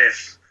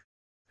birthdays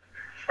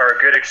are a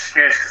good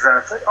excuse because then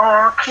it's like,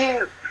 oh,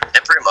 cute.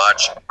 Yeah, pretty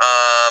much.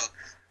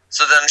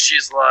 So then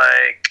she's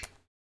like,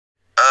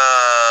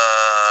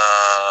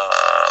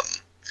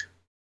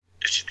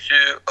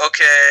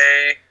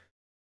 okay.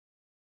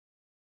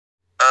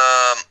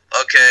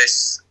 Okay.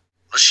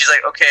 She's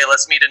like, okay,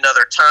 let's meet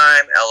another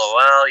time.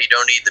 LOL. You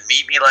don't need to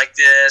meet me like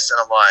this. And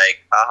I'm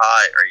like,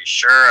 haha, are you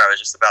sure? I was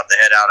just about to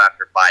head out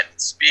after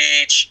Biden's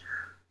speech.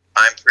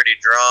 I'm pretty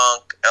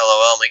drunk.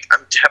 LOL.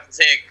 I'm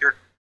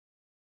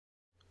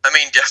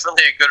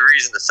definitely a good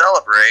reason to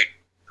celebrate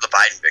the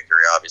Biden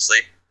victory,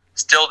 obviously.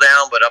 Still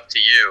down, but up to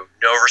you.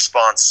 No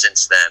response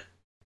since then.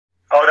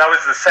 Oh, that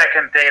was the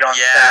second date on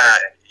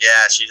Saturday.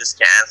 Yeah, she just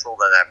canceled,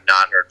 and I've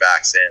not heard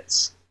back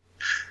since.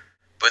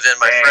 But then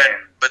my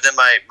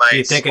do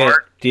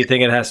you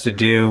think it has to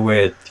do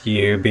with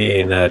you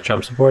being a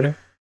Trump supporter?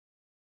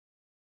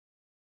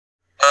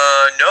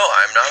 No,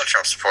 I'm not a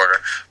Trump supporter.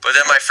 But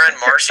then my friend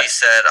Marcy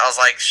said, I was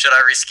like, should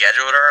I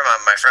reschedule with her?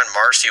 My friend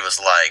Marcy was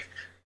like,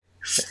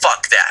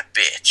 fuck that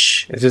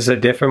bitch. Is this a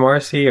different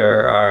Marcy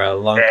or a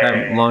long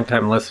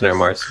time listener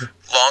Marcy?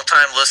 Long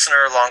time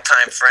listener, long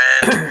time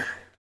friend.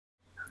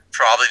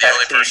 Probably the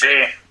only person.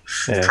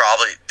 Yeah.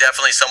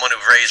 Definitely someone who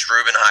raised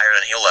Ruben higher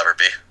than he'll ever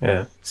be.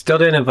 Yeah. Still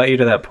didn't invite you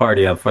to that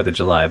party on 4th of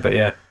July, but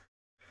yeah.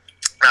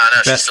 No,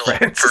 she's still a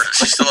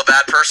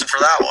bad person for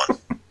that one.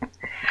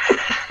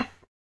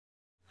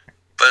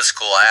 But it's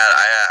cool. I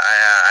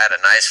had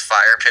a nice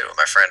fire pit with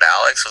my friend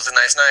Alex. It was a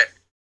nice night.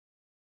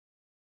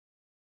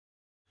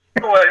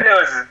 Well, it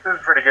was a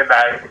pretty good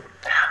night.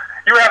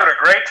 You were having a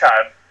great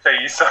time, so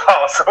you saw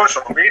on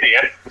social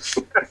media. I was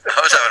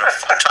having a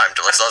fun time,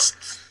 Delicious.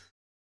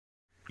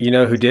 You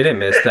know who didn't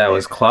miss that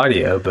was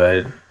Claudio,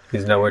 but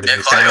he's nowhere to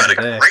be Claudio found had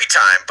today. a great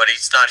time, but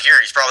he's not here.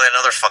 He's probably at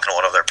another fucking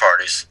one of their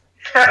parties.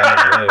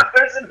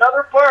 There's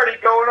another party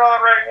going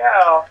on right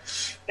now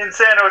in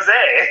San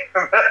Jose.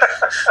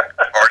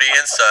 Party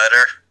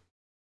insider.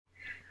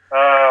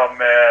 Oh,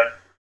 man.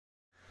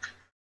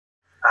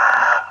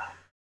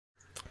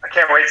 I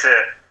can't wait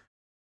to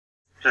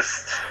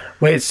just...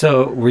 Wait,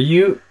 so were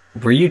you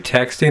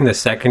texting the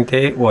second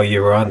date while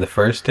you were on the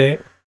first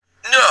date?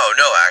 No,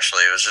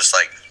 actually. It was just,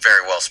 like,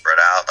 very well spread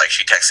out. Like,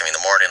 she texted me in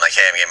the morning, like,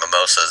 hey, I'm getting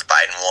mimosas,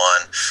 Biden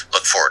won,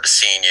 look forward to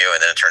seeing you,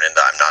 and then it turned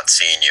into I'm not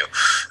seeing you.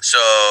 So,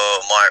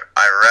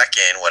 I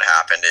reckon what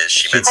happened is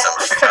she met some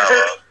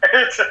fellow.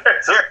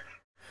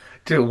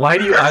 Dude, why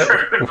do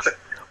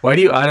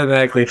you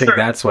automatically think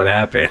that's what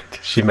happened?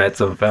 She met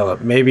some fella.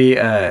 Maybe,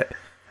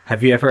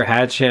 have you ever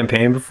had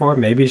champagne before?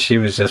 Maybe she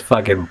was just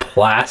fucking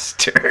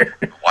plastered.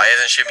 Why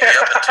hasn't she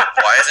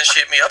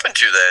hit me up in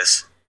 2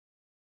 days?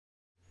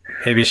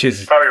 Maybe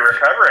she's probably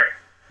recovering.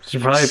 She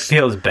probably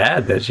feels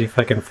bad that she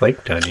fucking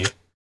flaked on you.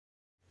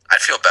 I'd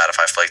feel bad if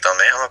I flaked on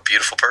me. I'm a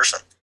beautiful person.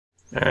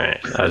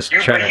 Alright, you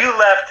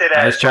left it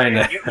as up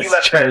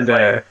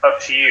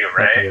to you,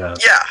 right?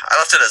 Yeah, I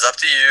left it as up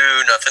to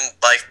you. Nothing,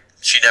 like,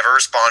 she never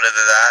responded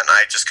to that, and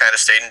I just kind of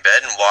stayed in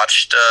bed and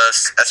watched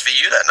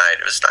SVU that night.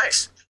 It was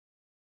nice.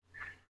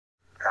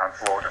 Sounds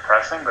a little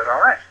depressing, but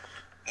alright.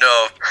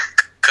 No,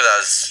 because I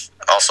was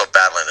also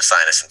battling a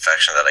sinus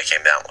infection that I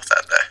came down with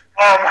that day.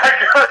 Oh my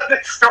god,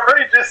 this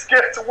story just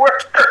gets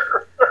worse.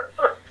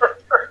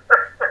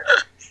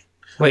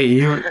 Wait,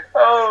 you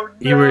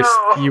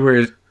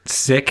were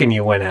sick and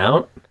you went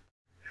out?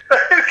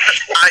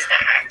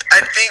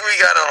 I think we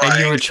gotta And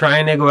you were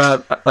trying to go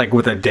out like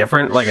with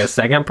a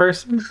second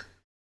person?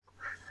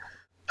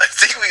 I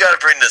think we gotta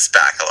bring this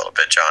back a little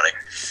bit, Johnny.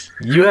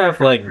 You have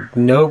like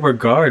no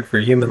regard for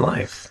human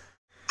life.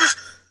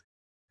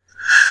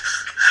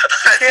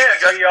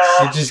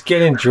 You're just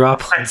getting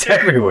droplets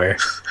everywhere.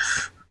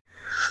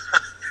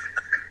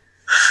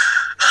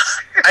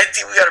 I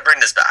think we gotta bring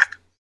this back.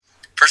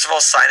 First of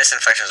all, sinus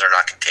infections are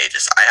not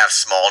contagious. I have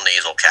small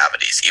nasal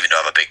cavities, even though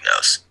I have a big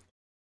nose.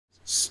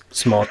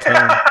 Small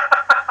tongue.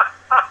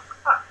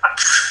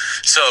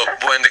 So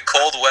when the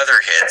cold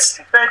weather hits...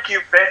 Thank you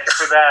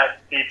for that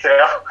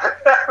detail.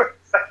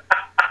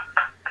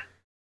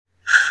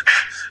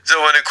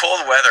 So when the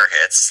cold weather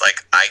hits,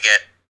 like, I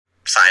get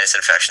sinus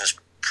infections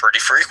pretty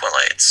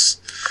frequently.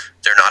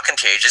 They're not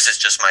contagious, it's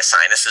just my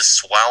sinuses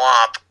swell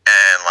up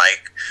and,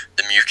 like,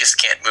 the mucus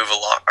can't move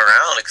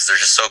around because they're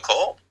just so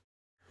cold.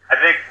 I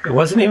think it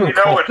wasn't even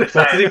cold. It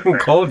wasn't even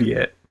cold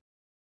yet.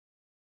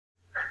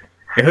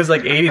 It was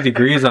like 80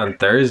 degrees on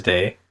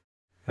Thursday.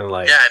 And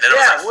like, yeah, and then it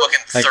was like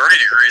fucking 30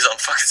 degrees on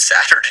fucking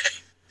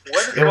Saturday.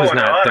 It was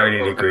not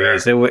 30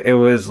 degrees. It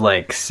was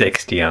like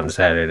 60 on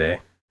Saturday.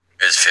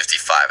 It was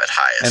 55 at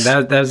highest.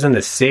 And that was in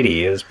the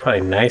city. It was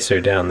probably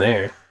nicer down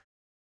there.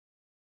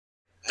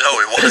 No,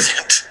 it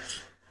wasn't.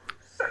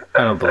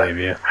 I don't believe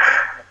you.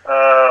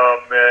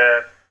 Oh,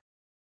 man.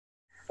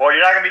 Well,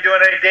 you're not going to be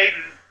doing any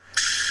dating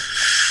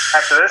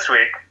after this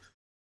week.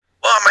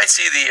 Well, I might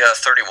see the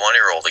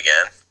 31-year-old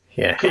again.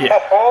 Yeah.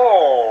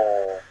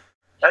 Oh,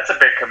 that's a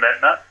big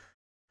commitment.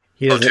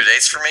 2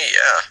 dates for me,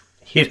 yeah.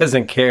 He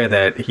doesn't care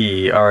that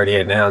he already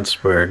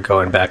announced we're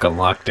going back on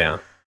lockdown.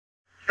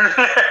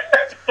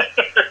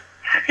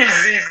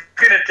 he's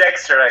going to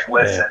text her like,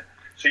 listen,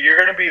 so you're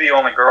going to be the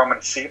only girl I'm going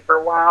to see for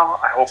a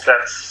while? I hope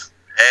that's...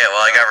 Hey,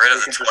 well, I got rid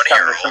of the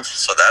 20-year-old,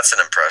 so that's an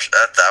impression.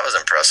 That was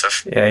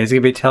impressive. Yeah, he's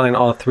going to be telling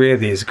all 3 of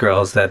these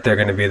girls that they're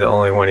going to be the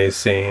only one he's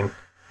seeing.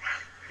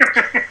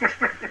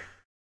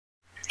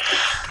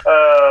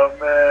 Oh,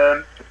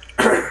 man.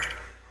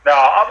 No,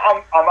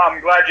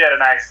 I'm glad you had a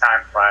nice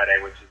time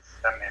Friday, which is,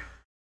 I mean,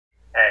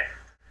 hey,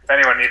 if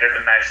anyone needed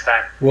a nice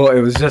time. Well,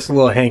 it was just a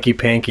little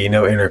hanky-panky,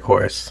 no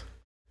intercourse.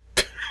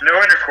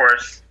 No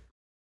intercourse.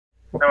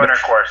 No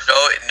intercourse.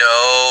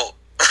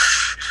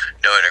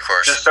 No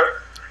intercourse.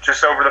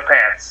 Just over the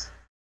pants.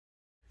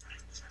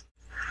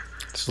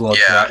 Just a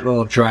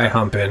little dry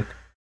humping.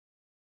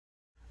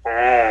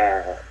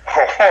 Oh.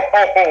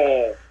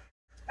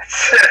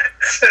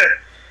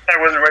 I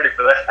wasn't ready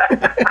for that.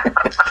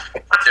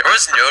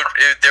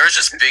 There was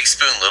just big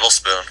spoon, little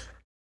spoon.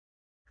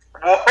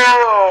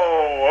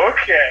 Whoa,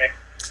 okay.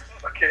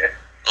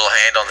 Little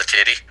hand on the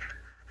titty.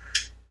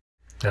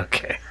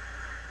 Okay.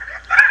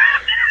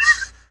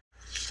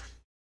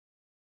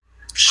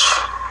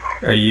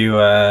 Are you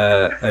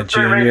a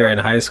junior in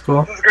high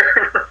school?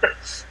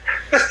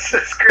 This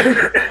is great.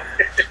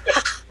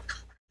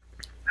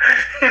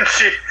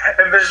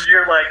 and And then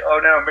you're like, oh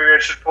no, maybe I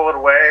should pull it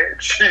away.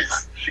 And she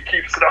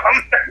keeps it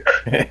on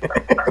there.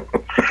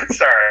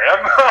 Sorry,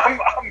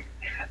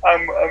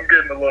 I'm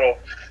getting a little.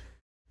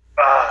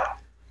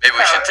 Maybe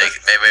we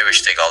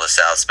should take all this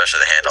out, especially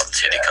the hand on the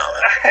titty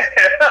comment.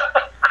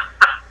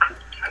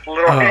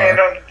 Little hand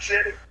on the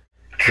titty.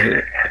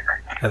 Dude,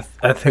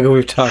 I think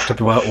we've talked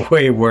about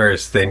way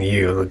worse than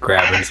you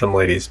grabbing some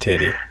lady's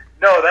titty.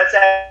 No, that's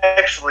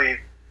actually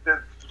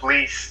the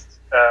least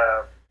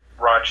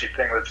raunchy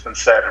thing that's been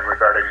said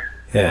regarding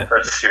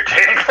versus your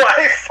dating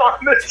life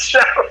on this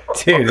show.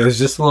 Dude, it was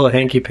just a little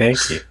hanky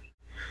panky.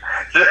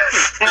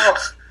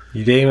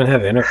 You didn't even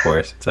have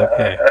intercourse. It's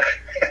okay.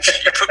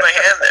 You put my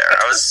hand there.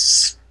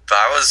 She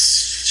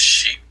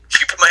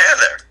put my hand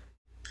there.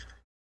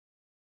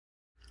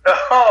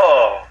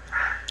 Oh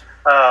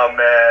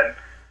man.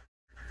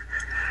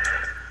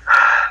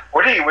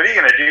 What are you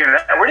gonna do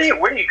now? Where do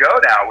you go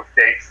now with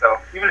dates though?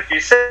 Even if you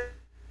say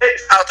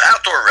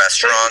outdoor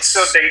restaurants.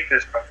 Still date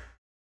this.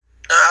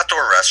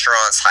 Outdoor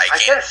restaurants, hiking. I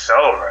guess so,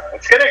 bro.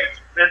 It's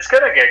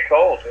gonna get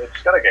cold.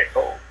 It's gonna get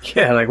cold.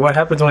 Yeah, like what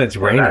happens when it's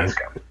raining?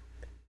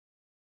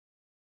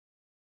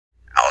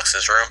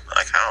 Alex's room?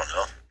 Like, I don't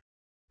know.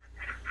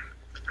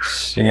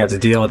 You have to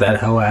deal with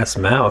that hoe ass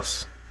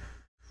mouse.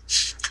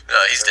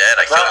 No, he's dead.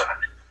 I killed him.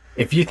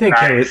 If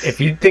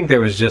you think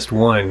there was just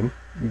one,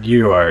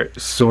 you are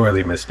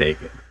sorely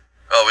mistaken.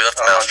 Oh, we left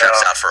the mouse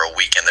traps out for a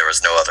week, and there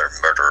was no other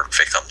murder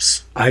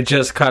victims. I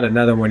just caught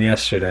another one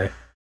yesterday.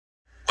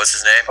 What's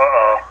his name?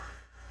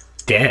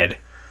 Dead.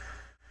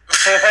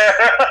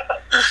 The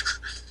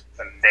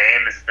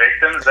name is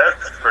victims.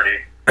 That's pretty.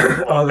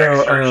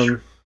 Although,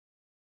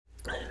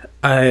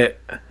 I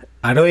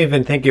don't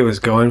even think it was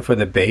going for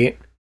the bait.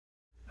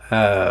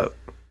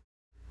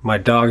 My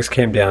dogs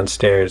came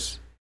downstairs.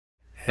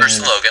 Bruce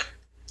and Logan.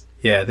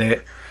 Yeah,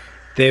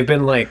 they've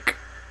been like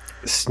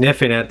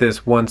sniffing at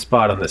this one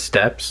spot on the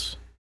steps,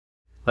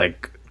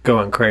 like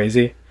going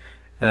crazy,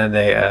 and then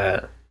they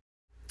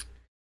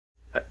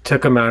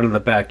took them out of the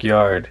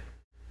backyard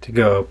to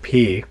go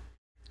pee,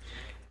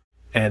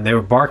 and they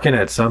were barking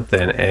at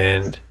something,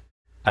 and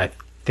I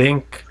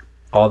think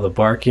all the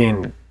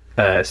barking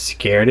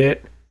scared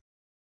it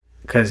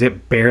because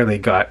it barely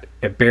got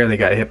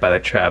hit by the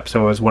trap.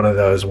 So it was one of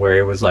those where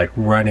it was like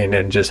running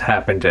and just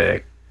happened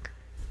to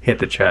hit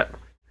the trap.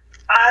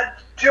 I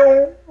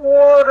don't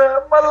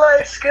wanna. My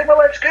life's good.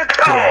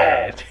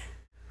 Dead.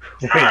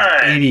 What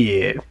an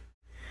idiot.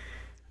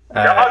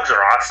 Dogs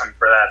are awesome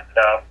for that,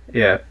 though.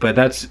 Yeah, but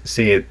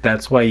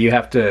that's why you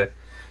have to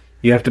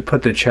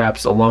put the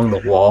traps along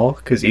the wall,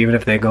 because even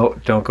if they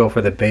don't go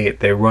for the bait,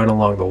 they run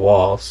along the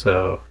wall,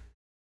 so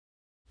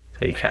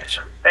you catch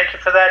them. Thank you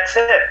for that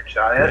tip,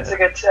 Johnny. That's a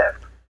good tip.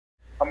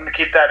 I'm gonna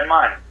keep that in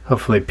mind.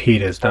 Hopefully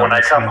Pete is done. When I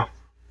come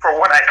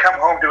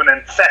home to an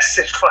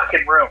infested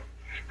fucking room.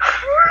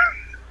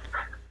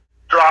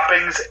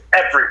 Droppings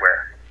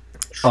everywhere.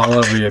 All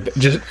over your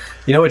just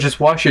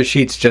wash your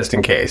sheets just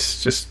in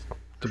case. Just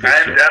to be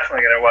I'm sure.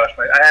 definitely gonna wash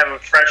my. I have a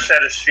fresh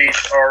set of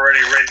sheets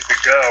already ready to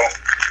go.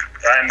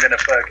 That I'm gonna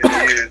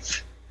fucking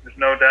use. There's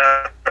no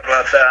doubt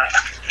about that.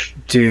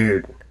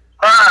 Dude,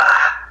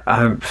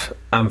 I'm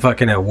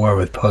fucking at war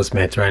with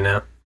Postmates right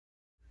now.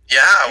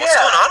 Yeah, what's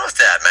going on with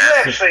that,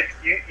 man?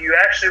 You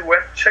actually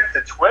took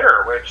to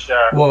Twitter, which.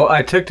 Well,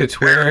 I took to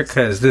Twitter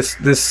because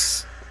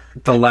this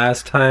the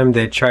last time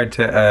they tried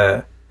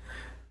to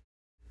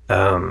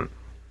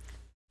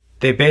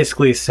they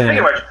basically sent.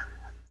 Anyway,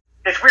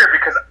 it's weird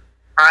because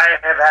I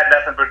have had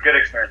nothing but good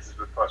experiences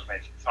with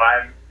Postmates, so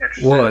I'm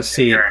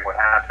interested in hearing what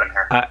happened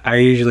here. I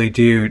usually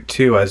do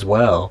too as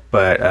well,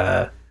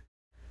 but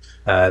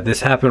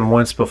this happened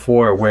once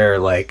before where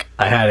like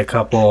I had a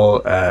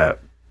couple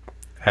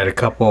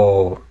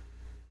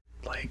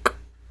like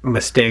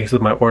mistakes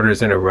with my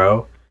orders in a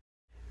row,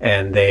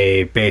 and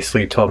they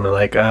basically told me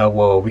like, oh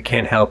well, we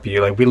can't help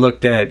you, like we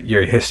looked at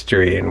your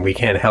history and we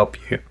can't help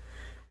you.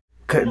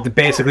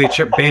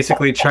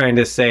 Basically trying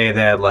to say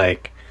that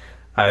like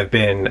I've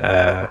been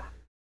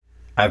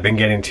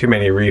getting too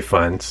many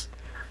refunds.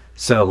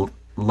 So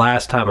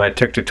last time I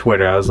took to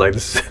Twitter, I was like,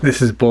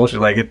 this is bullshit.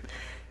 Like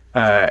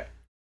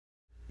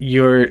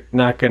you're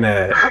not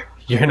gonna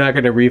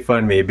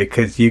refund me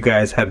because you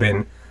guys have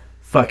been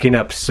fucking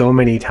up so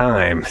many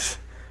times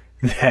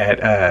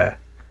that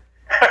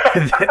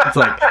it's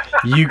like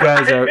you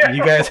guys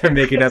are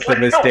making up the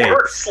mistakes.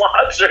 Worse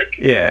logic.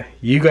 Yeah,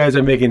 you guys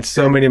are making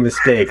so many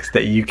mistakes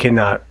that you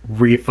cannot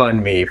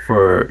refund me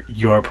for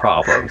your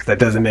problems. That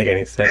doesn't make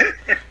any sense.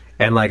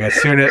 And like as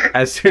soon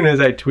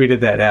as I tweeted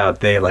that out,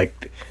 they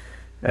like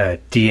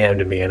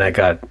DM'd me and I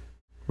got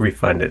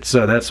refunded.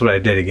 So that's what I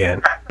did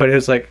again. But it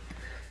was like,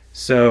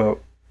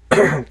 so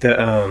I've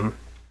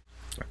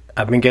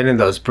been getting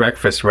those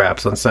breakfast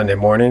wraps on Sunday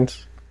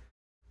mornings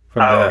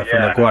from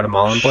the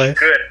Guatemalan place.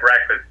 Good breakfast.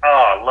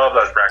 Oh, I love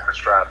those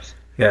breakfast wraps.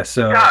 Yeah,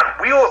 so God,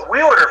 we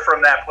order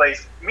from that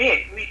place.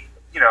 Me,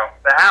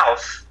 the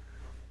house,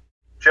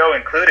 Joe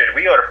included.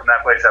 We order from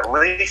that place at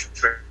least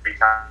 3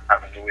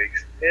 times a week.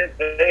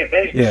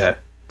 They yeah,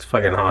 it's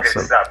fucking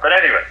awesome. Stuff. But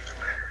anyway,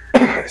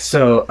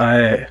 so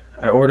I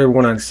I ordered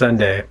one on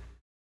Sunday,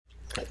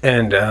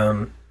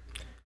 and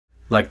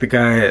like the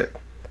guy,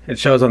 it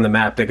shows on the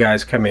map the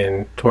guy's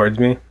coming towards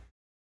me.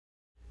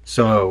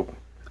 So,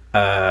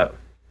 I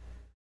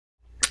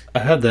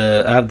have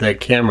the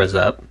cameras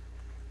up,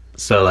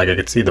 so like I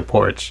could see the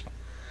porch.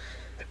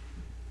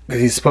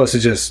 He's supposed to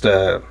just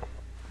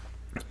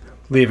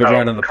leave it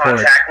right on the porch.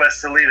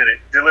 Contactless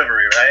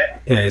delivery, right?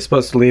 Yeah, he's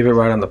supposed to leave it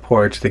right on the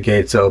porch. The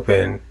gate's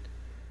open.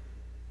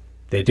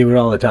 They do it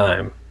all the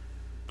time.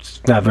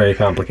 It's not very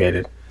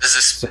complicated. Does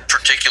this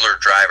particular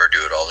driver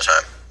do it all the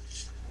time?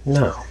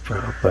 No,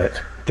 bro,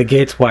 but the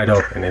gate's wide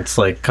open. It's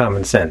like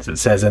common sense. It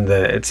says in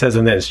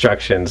the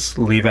instructions,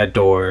 leave at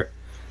door,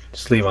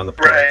 just leave on the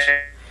porch.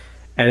 Right.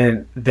 And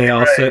then they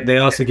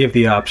also give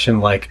the option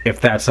like if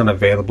that's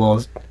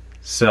unavailable.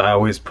 So I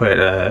always put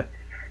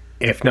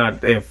if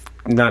not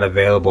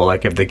available,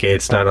 like if the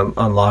gate's not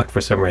unlocked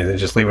for some reason,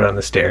 just leave it on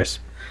the stairs.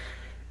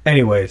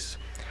 Anyways,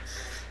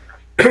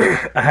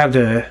 I have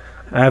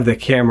the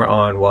camera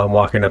on while I'm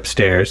walking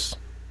upstairs,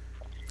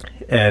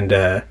 and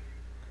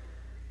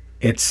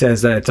it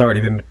says that it's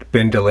already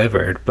been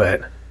delivered,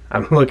 but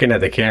I'm looking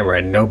at the camera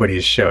and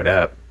nobody's showed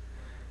up.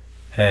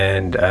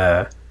 And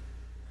I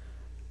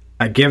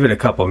give it a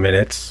couple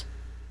minutes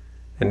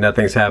and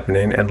nothing's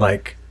happening, and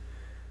like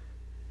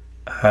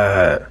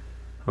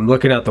I'm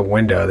looking out the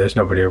window, there's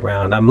nobody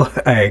around.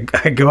 I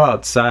go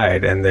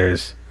outside and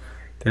there's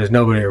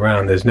nobody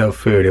around, there's no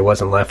food, it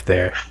wasn't left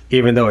there.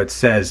 Even though it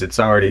says it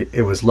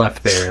was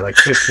left there like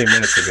 15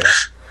 minutes ago.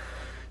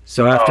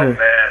 So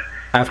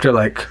after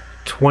like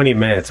 20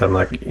 minutes, I'm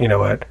like, you know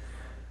what?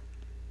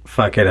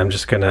 Fuck it, I'm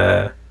just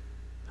gonna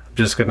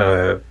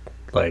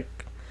like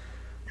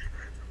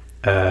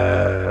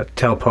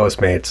tell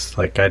Postmates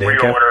like I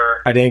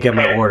didn't get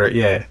my order.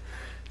 Yeah.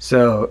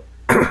 So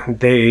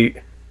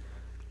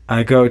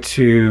I go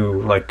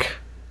to like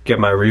get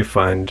my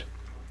refund,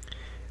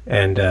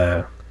 and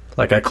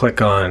like I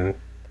click on, I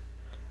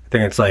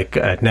think it's like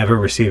never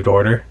received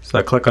order. So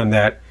I click on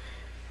that,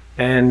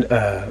 and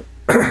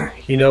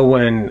you know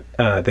when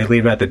they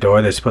leave it at the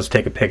door, they're supposed to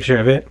take a picture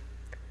of it.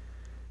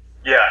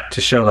 Yeah. To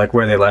show like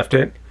where they left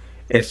it.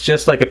 It's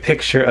just like a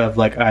picture of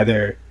like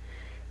either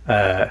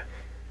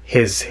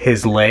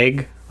his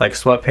leg, like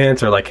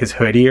sweatpants, or like his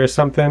hoodie or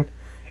something.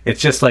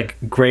 It's just like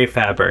gray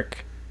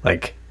fabric.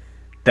 Like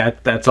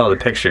that's all the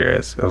picture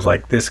is. It was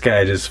like this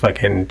guy just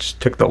fucking just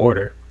took the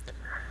order.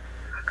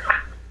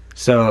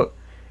 So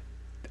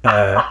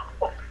so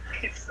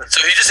he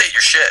just ate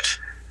your shit.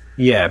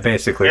 Yeah,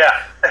 basically.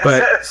 Yeah.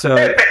 But so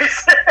that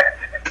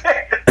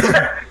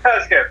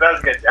was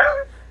good,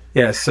 Joe.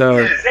 Yeah, so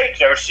You just ate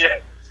Joe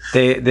shit.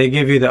 they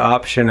give you the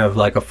option of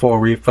like a full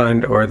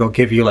refund, or they'll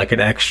give you like an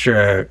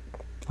extra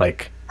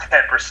like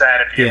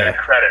 10% if you get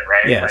credit,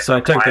 right? Yeah, like so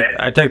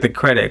I took the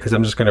credit because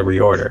I'm just gonna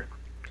reorder.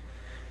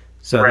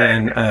 So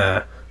then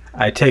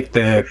I take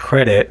the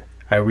credit,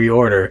 I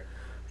reorder,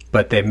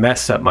 but they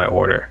mess up my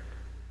order.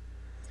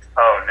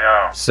 Oh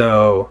no!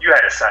 So you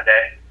had a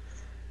Sunday.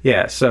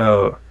 Yeah,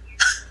 so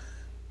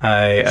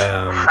I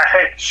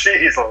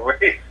Jeez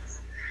Louise.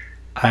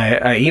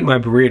 I eat my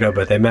burrito,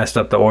 but they messed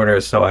up the order,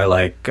 so I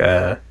like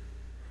You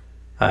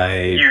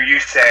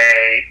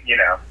say, you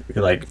know,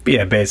 like,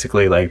 yeah,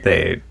 basically like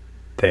they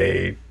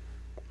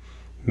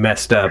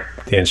messed up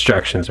the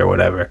instructions or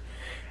whatever,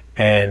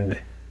 and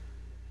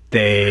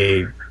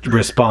they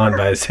respond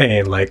by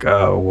saying like,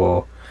 oh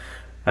well,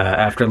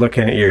 after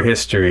looking at your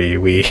history,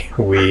 we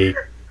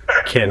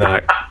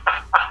cannot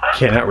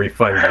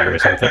refund you or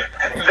something.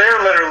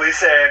 They're literally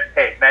saying,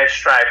 hey, nice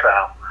try,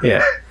 pal.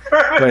 Yeah.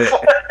 But,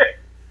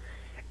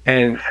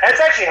 and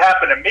that's actually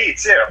happened to me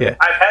too. Yeah.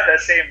 I've had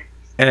that same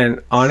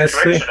and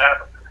honestly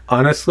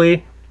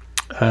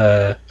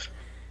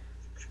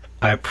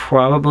I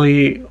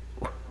probably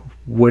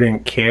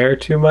wouldn't care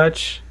too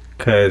much,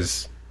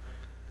 because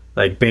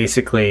like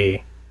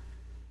basically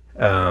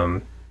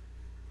at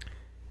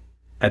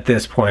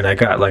this point I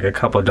got like a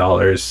couple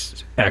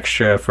dollars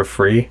extra for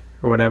free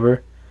or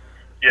whatever.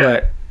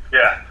 Yeah.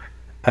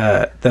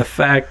 But the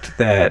fact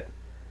that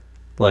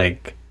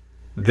like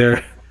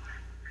the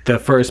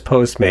first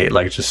Postmate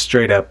like just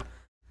straight up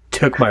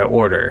took my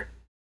order,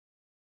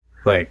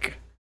 like,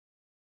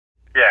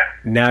 yeah,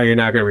 now you're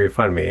not gonna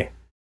refund me.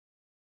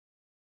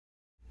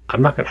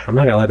 I'm not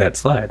gonna let that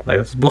slide. Like,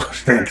 it's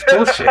bullshit. It's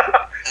bullshit.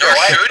 Nor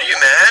should you,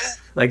 man.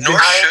 Like, Nor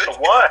should you.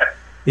 What?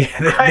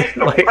 Yeah,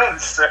 like, one,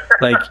 sir.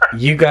 Like,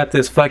 you got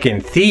this fucking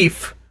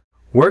thief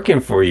working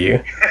for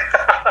you.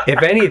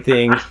 If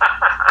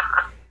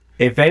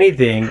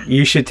anything,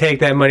 you should take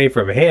that money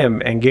from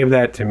him and give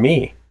that to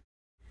me.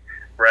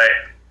 Right.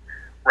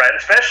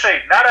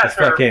 Especially not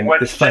after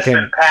what's just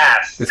been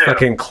passed. This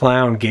fucking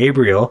clown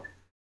Gabriel.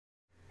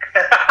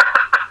 His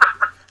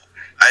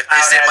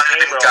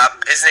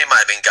name might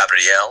have been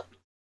Gabriel.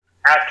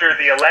 After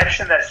the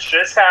election that's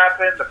just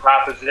happened, the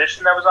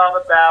proposition that was on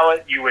the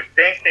ballot, you would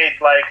think they'd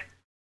like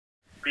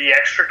be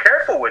extra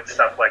careful with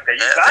stuff like that. You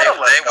gotta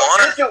let them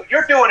know.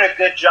 You're doing a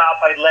good job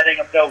by letting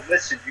them know.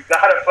 Listen, you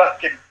got a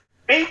fucking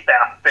beef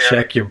out there.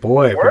 Check your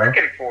boy,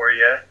 working for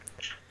you.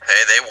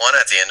 Hey, they won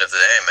at the end of the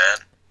day, man.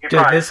 He Dude,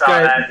 probably saw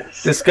that.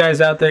 this guy's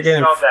out there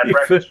getting smelled that free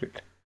breakfast.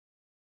 food.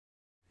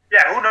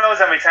 Yeah, who knows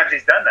how many times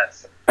he's done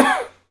this?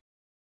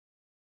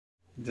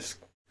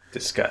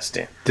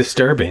 Disgusting.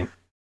 Disturbing.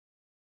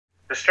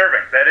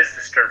 Disturbing. That is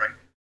disturbing.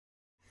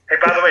 Hey,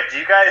 by the way,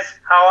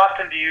 how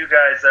often do you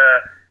guys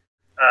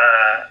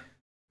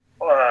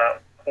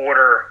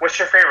order? What's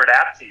your favorite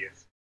app to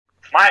use?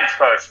 Mine's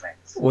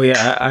Postmates. Well,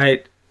 yeah,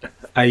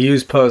 I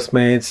use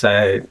Postmates.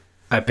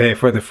 I pay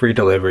for the free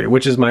delivery,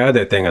 which is my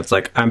other thing. It's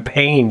like I'm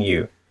paying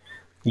you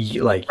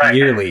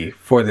yearly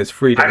for this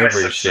free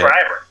delivery I'm a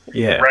subscriber. shit.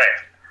 Yeah. Right.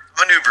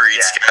 I'm an Uber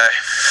Eats guy.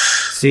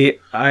 See,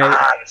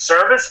 the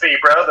service fee,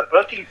 bro. The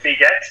booking fee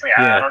gets me.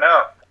 Yeah. I don't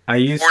know. I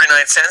used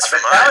 49 cents for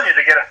I've been mine. telling you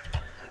to get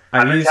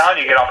I've been telling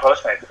you to get on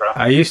Postmates, bro.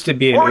 I used to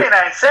be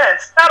 49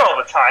 cents, not all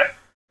the time.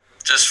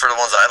 Just for the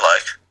ones I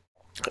like.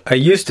 I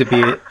used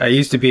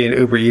to be an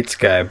Uber Eats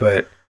guy,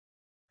 but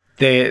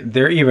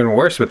they're even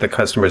worse with the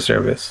customer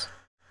service.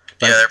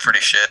 Yeah, they're pretty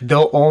shit.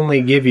 They'll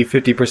only give you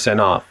 50%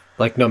 off.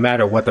 Like no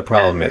matter what the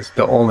problem is,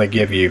 they'll only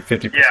give you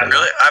 50%. Yeah, off.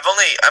 Really?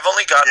 I've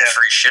only gotten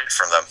free shit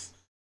from them.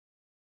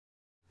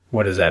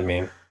 What does that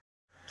mean?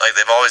 Like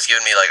they've always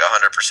given me like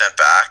 100%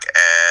 back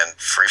and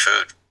free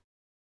food.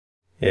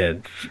 Yeah.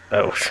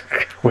 Oh,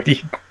 what do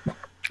you?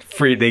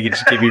 Free? They can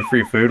just give you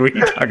free food? What are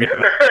you talking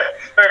about?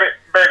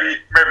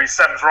 maybe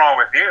something's wrong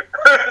with you.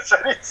 That's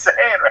what he's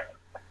saying, right?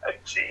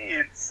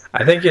 Jeez.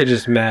 I think you're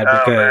just mad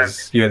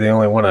because you're the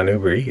only one on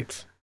Uber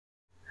Eats.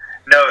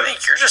 No, I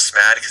think you're just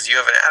mad because you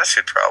have an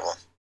attitude problem.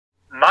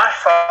 my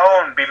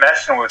phone be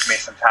messing with me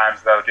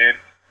sometimes, though, dude.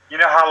 You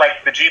know how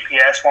like the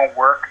GPS won't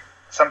work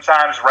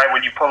sometimes right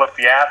when you pull up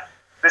the app?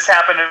 This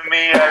happened to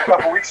me a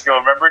couple weeks ago.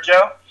 Remember,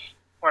 Joe?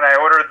 When I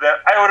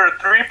ordered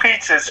 3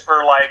 pizzas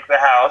for like the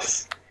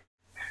house,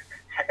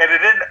 and it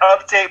didn't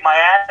update my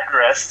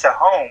address to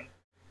home,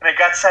 and it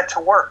got sent to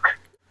work.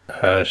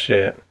 Oh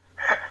shit!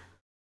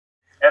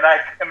 And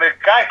the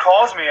guy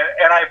calls me,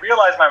 and I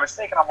realize my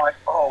mistake, and I'm like,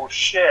 oh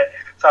shit.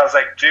 So I was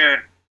like, dude,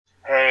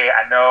 hey,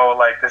 I know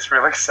like this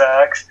really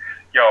sucks.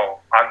 Yo,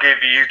 I'll give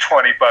you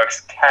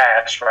 $20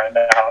 cash right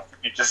now.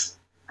 You just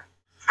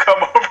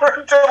come over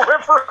and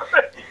deliver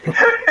it.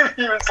 And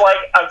he was like,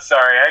 I'm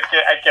sorry, I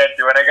can't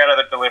do it. I got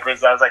other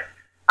deliveries. I was like,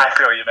 I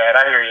feel you, man.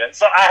 I hear you.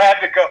 So I had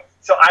to go.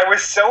 So I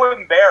was so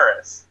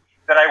embarrassed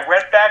that I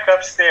went back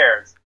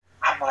upstairs.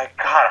 I'm like,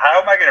 God,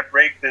 how am I going to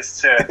break this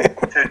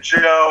to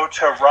Joe,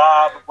 to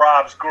Rob,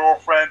 Rob's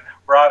girlfriend?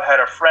 Rob had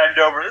a friend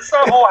over. This is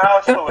a whole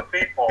house full of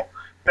people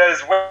that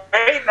is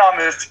waiting on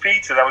this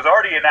pizza that was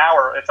already an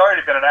hour. It's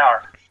already been an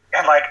hour.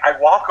 And like, I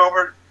walk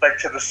over like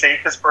to the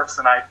safest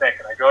person I think,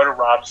 and I go to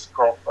Rob's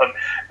girlfriend,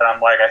 and I'm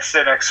like, I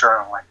sit next to her,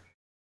 and I'm like,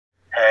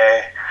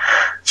 hey,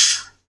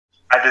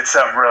 I did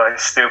something really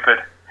stupid.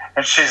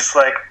 And she's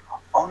like,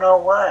 oh no,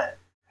 what?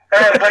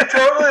 And like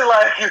totally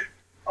like,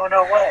 oh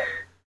no, what?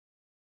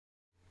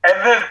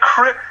 And then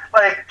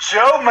like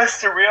Joe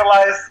must have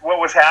realized what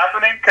was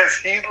happening because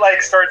he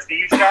like starts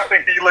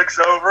eavesdropping. He looks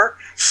over.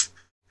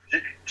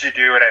 Did you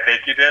do what I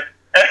think you did?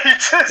 And he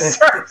just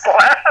starts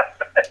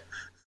laughing.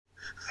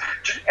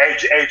 Hey,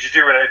 did you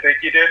do what I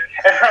think you did?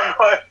 And I'm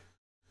like,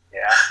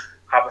 yeah.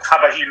 How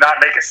about you not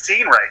make a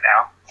scene right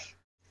now?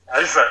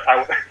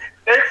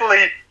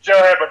 Thankfully, Joe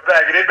had my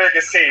back. He didn't make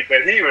a scene,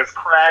 but he was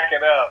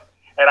cracking up.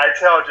 And I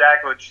tell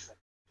Jacqueline, she's like,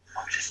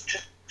 oh, just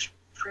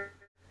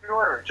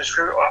pre-order it. Just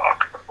pre-order. I'll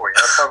cover it for you.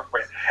 I'll cover it for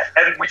you.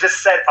 And we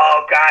just said,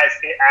 oh, guys,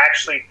 it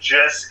actually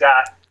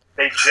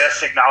they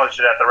just acknowledged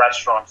it at the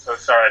restaurant. I'm so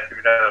sorry. It's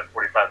going to be another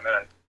 45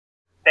 minutes.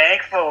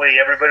 Thankfully,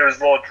 everybody was a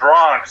little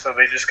drunk, so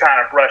they just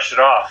kind of brushed it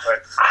off.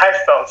 But I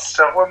felt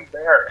so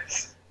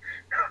embarrassed.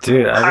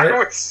 Dude, I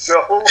was so.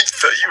 I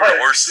thought you were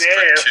worse than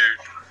Patoon.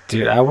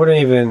 Dude, I wouldn't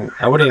even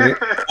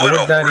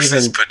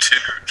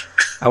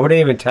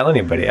tell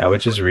anybody. I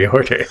would just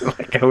reorder it.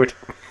 Like I would.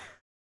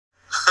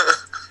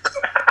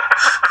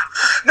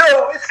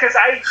 No, it's because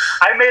I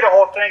made a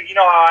whole thing. You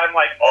know how I'm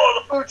like,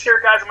 oh, the food's here,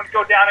 guys. I'm gonna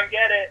go down and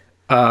get it.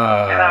 And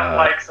I'm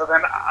like, so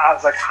then I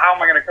was like, how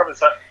am I gonna cover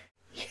this up?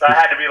 So I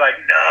had to be like,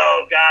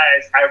 no,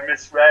 guys, I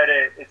misread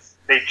it.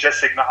 They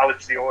just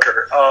acknowledged the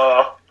order.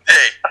 Oh.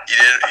 Hey,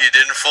 you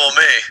didn't fool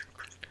me.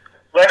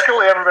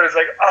 Luckily, everybody's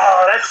like,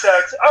 oh, that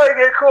sucks. Oh,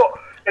 okay, cool.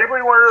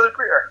 Anybody want another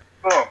beer?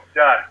 Boom,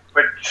 done.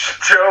 But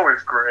Joe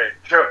was great.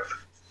 Joe,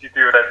 did you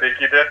do what I think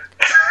you did?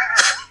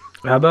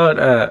 How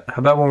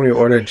about when we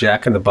ordered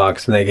Jack in the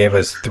Box and they gave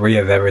us 3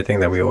 of everything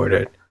that we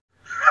ordered?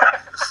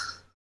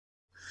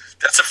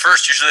 That's a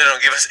first. Usually they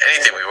don't give us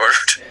anything we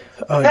ordered.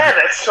 Oh, yeah,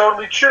 that's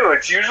totally true.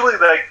 It's usually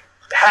like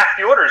half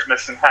the order's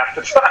missing half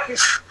the time.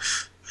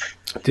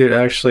 Dude,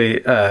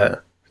 actually,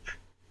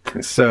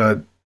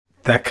 so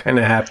that kind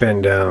of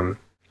happened.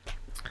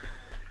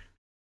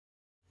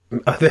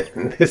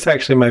 This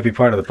actually might be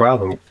part of the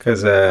problem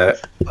because,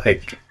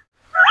 like,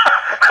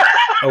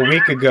 a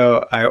week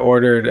ago, I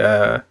ordered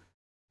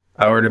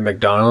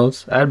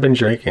McDonald's. I had been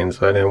drinking,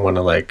 so I didn't want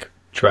to like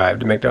drive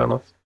to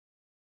McDonald's.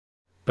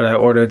 But I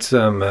ordered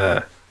some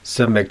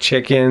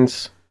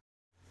McChickens,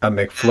 a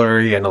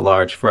McFlurry, and a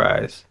large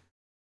fries.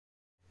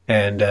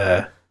 And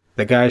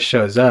the guy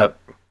shows up,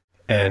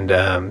 and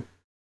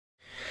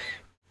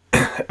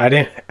I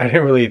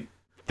didn't really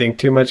think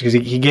too much because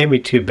he gave me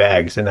 2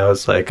 bags, and I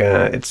was like,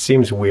 it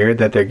seems weird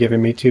that they're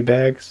giving me 2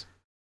 bags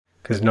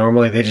because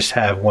normally they just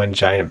have one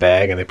giant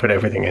bag and they put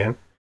everything in.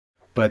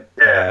 But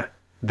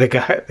the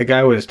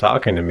guy was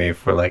talking to me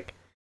for like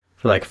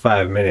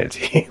 5 minutes.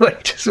 He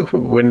like just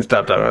wouldn't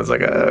stop talking. I was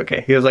like, oh,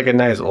 okay. He was like a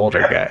nice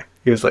older guy.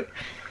 He was like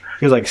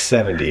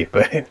 70,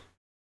 but.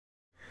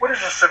 What is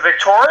this, a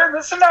Victorian?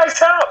 This is a nice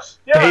house.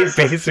 Yeah,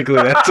 basically,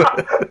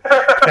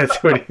 that's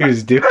what he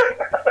was doing.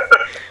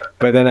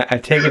 But then I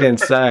take it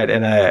inside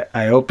and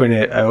I open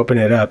it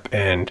up,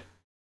 and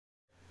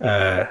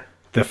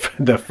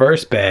the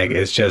first bag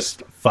is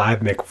just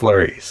 5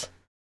 McFlurries.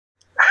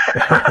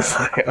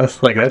 I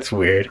was like, that's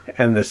weird.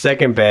 And the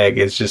second bag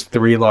is just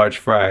 3 large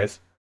fries.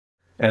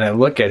 And I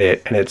look at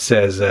it and it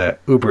says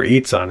Uber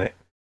Eats on it,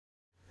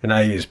 and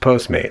I use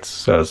Postmates,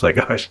 so I was like,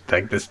 oh,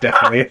 like this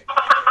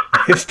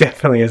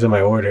definitely isn't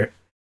my order.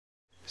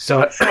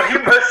 So he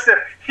must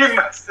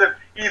have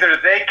either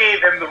they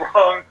gave him the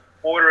wrong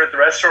order at the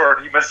restaurant,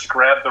 or he must have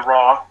grabbed the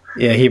wrong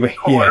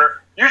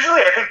order.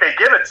 Usually, I think they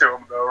give it to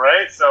him though,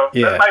 right? So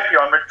that might be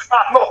on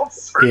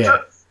McDonald's. Yeah,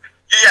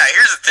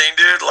 here's the thing,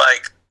 dude.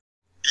 Like,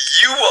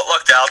 you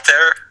lucked out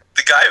there.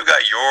 The guy who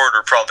got your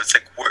order probably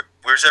like,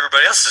 where's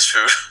everybody else's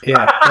food?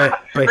 Yeah,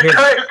 but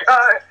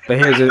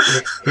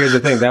here's the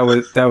thing.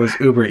 That was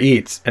Uber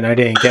Eats, and I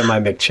didn't get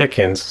my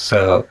McChickens,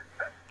 so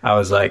I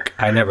was like,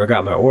 I never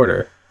got my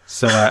order.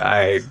 So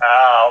I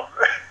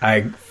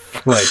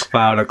like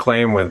filed a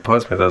claim with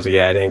Postmates. I was like,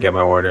 yeah, I didn't get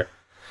my order.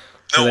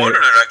 No wonder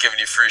they're not giving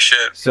you free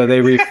shit. So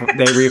they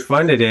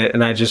refunded it,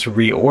 and I just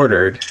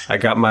reordered. I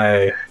got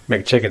my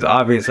McChickens.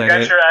 Obviously, you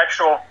got your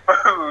actual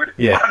food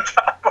on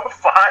top of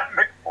 5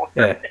 McFlurries.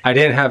 Yeah, I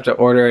didn't have to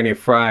order any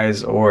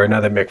fries or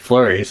another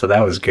McFlurry, so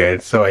that was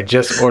good. So I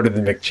just ordered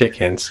the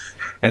McChickens,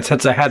 and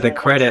since I had the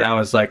credit, I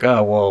was like,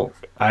 oh well,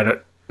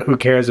 who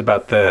cares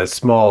about the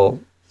small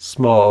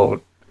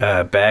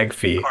bag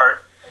fee?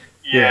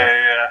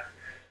 Yeah.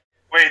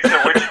 Wait, so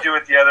what'd you do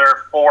with the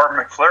other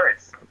 4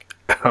 McFlurries?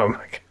 Oh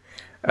my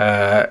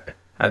god.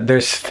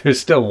 There's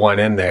still one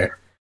in there.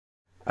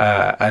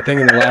 I think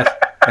in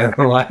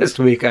the last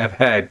week I've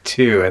had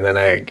 2, and then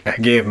I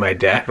gave my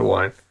dad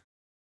one.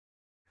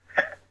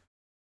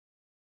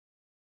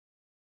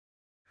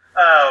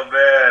 Oh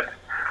man,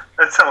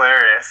 that's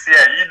hilarious.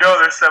 Yeah,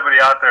 there's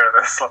somebody out there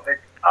that's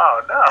like,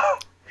 oh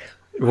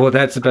no. Well,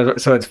 that's about,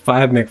 so it's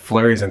 5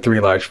 McFlurries and 3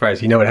 large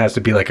fries. You know, it has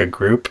to be like a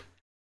group,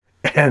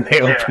 and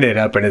they open it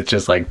up and it's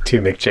just like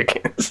 2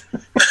 McChickens.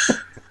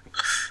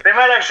 They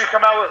might actually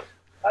come out with.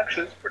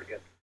 Actually, it's pretty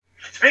good.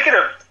 Speaking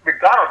of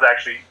McDonald's,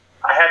 actually,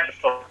 I had the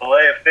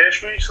fillet of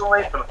fish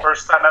recently for the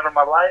first time ever in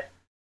my life.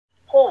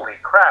 Holy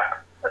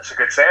crap, that's a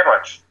good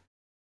sandwich.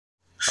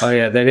 Oh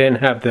yeah, they didn't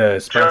have the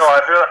spice. Joe,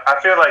 I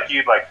feel like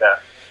you'd like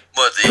that.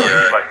 What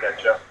you'd like that,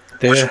 Joe?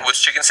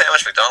 Which chicken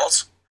sandwich?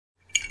 McDonald's?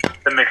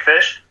 The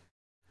McFish?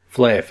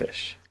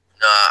 Filet-O-Fish.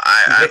 No,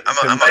 I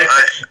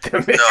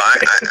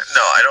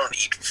don't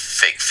eat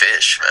fake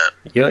fish, man.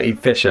 You don't eat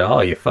fish at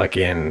all. You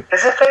fucking.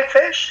 Is it fake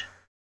fish?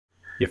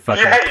 You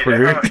fucking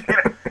prude.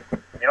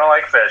 You don't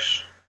like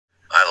fish.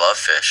 I love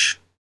fish.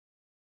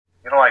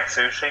 You don't like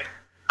sushi?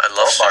 I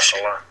love sushi.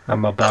 Baccalà.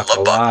 I'm a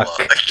baccalà.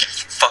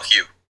 baccalà. Fuck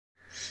you.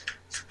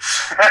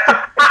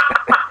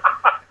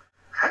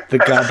 The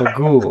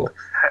gabagool.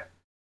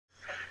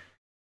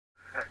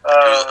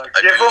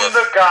 Give them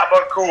the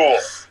gabagool.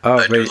 Oh,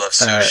 I do love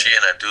sushi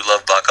and I do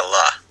love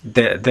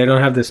baccalà. They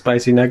don't have the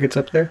spicy nuggets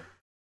up there?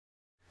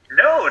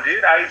 No,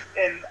 dude. I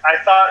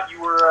thought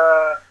you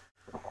were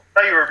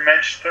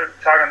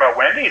talking about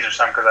Wendy's or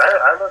something, because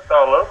I looked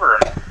all over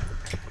and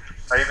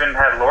I even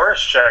had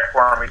Loris check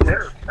for me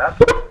too.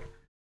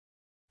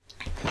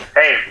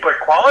 Hey, but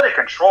quality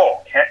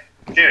control,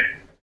 dude.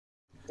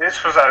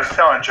 I was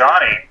telling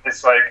Johnny,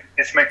 it's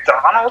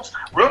McDonald's.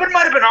 Ruben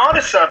might have been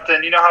onto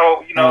something. You know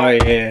how we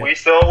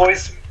used to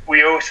always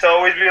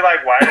be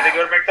like, why do they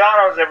go to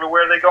McDonald's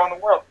everywhere they go in the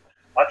world?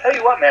 I'll tell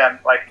you what, man.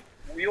 Like,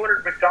 we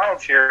ordered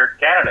McDonald's here in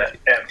Canada,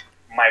 and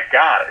my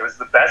God, it was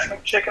the best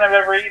McChicken I've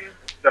ever eaten.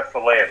 The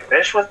fillet of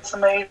fish was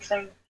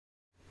amazing.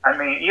 I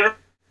mean, even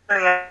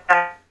the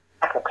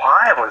apple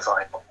pie was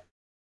like,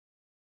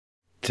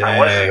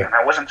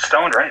 I wasn't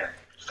stoned or anything. I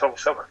was totally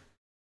sober.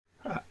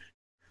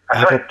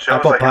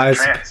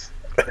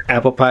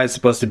 Apple pie is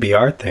supposed to be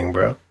our thing,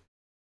 bro.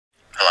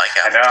 I like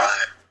apple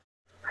pie.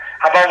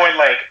 How about when,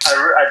 like,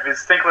 I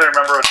distinctly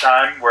remember a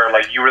time where,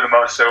 like, you were the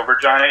most sober,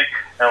 Johnny,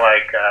 and,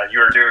 like, you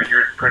were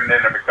putting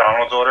in a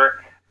McDonald's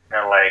order,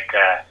 and, like,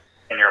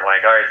 and you're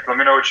like, all right, let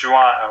me know what you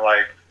want, and,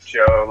 like,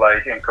 Joe,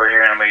 like,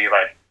 incoherently,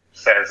 like,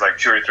 says, like,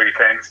 2 or 3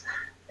 things,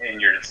 and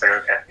you're just like,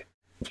 okay,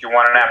 do you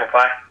want an apple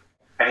pie?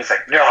 And he's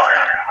like, no,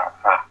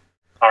 I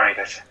don't need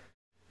this.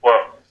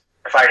 Well,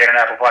 if I get an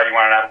apple pie, you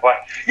want an apple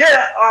pie?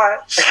 Yeah, all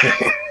right.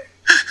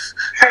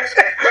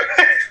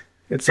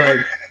 It's like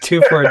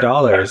 2 for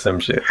 $1 or some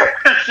shit.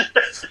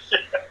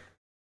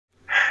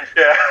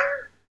 Yeah.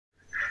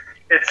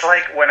 It's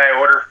like when I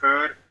order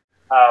food,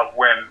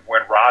 when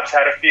Rob's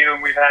had a few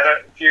and we've had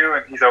a few,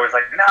 and he's always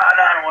like, no,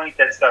 I don't don't eat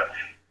that stuff.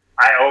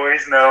 I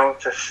always know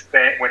to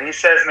think, when he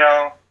says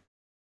no,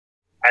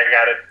 I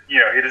gotta,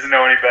 he doesn't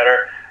know any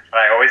better. And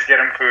I always get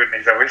him food, and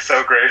he's always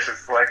so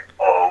gracious. Like,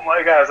 oh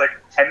my God. I was like,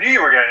 I knew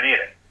you were going to need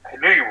it. I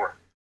knew you were.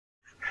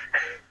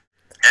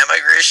 Am I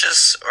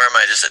gracious, or am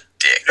I just a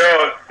dick?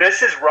 No,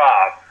 this is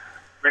Rob.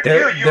 With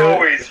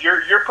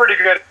you're pretty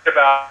good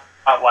about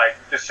like,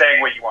 just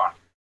saying what you want.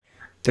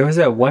 There was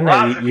that one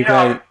night you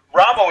guys...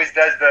 Rob always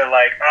does the,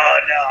 like, oh,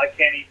 no, I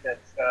can't eat that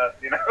stuff,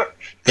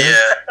 Yeah.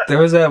 There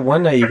was that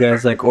one night you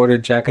guys, like,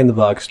 ordered Jack in the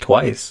Box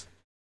twice.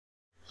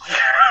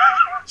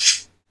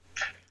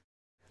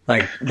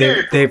 Like,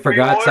 they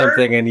forgot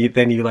something, and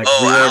then you like,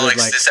 reordered, Alex,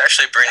 like... this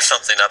actually brings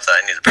something up that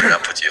I need to bring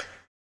up with you.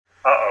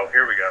 Uh-oh,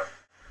 here we go.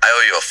 I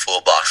owe you a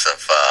full box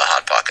of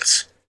Hot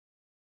Pockets.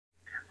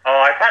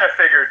 Oh, I kind of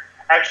figured.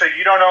 Actually,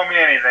 you don't owe me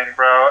anything,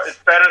 bro. It's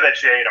better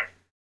that you ate them.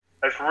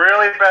 It's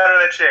really better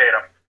that you ate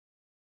them.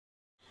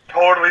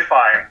 Totally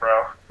fine,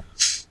 bro.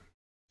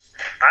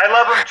 I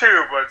love them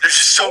too, but they're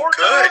just so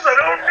good. I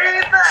don't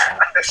need that.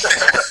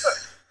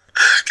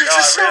 They're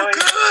just so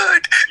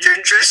good.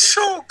 They're just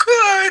so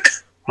good.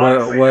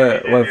 Honestly,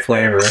 what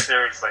flavor?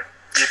 Seriously,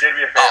 you did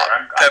me a favor.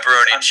 Oh,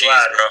 pepperoni and cheese,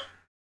 glad. bro.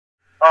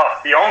 Oh,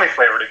 the only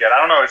flavor to get. I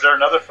don't know. Is there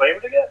another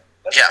flavor to get?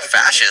 Yeah,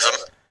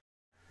 fascism.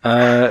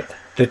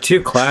 The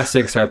two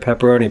classics are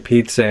pepperoni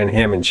pizza and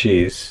ham and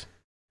cheese.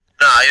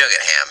 No, you don't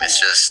get ham. It's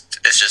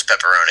just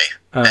pepperoni.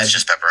 It's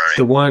just pepperoni.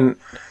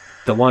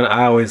 The one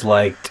I always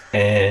liked,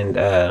 and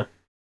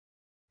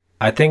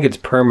I think it's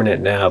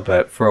permanent now,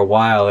 but for a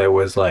while it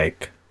was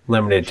like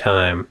limited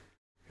time.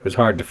 It was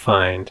hard to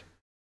find.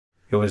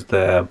 It was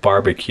the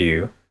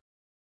barbecue.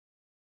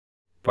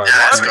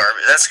 That's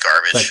garbage. That's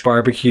garbage. Like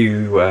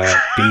barbecue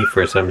beef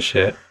or some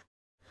shit.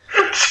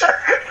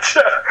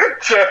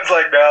 Joe's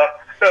like, no.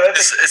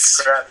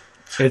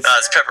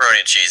 It's pepperoni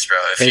and cheese, bro.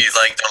 If you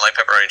don't like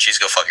pepperoni and cheese,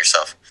 go fuck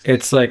yourself.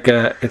 It's like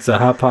it's a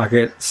Hot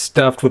Pocket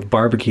stuffed with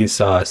barbecue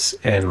sauce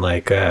and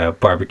like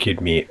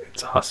barbecued meat.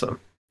 It's awesome.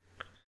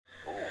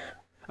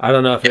 I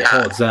don't know if it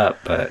holds up,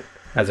 but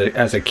as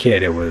a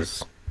kid, it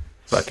was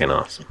fucking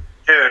awesome.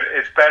 Dude,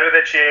 it's better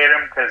that you ate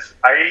them because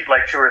I eat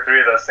like 2 or 3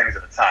 of those things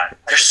at a time.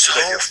 They're so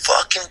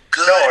fucking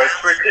good. No,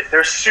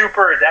 they're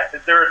super.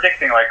 They're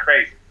addicting like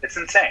crazy. It's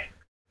insane.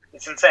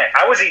 It's insane.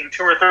 I was eating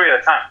 2 or 3 at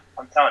a time.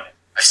 I'm telling you.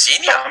 I've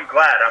seen you. So I'm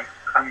glad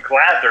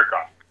they're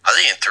gone. I was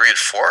eating 3 and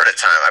 4 at a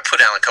time. I put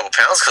down a couple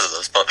pounds because of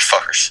those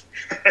motherfuckers.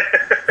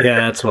 Yeah,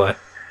 that's why.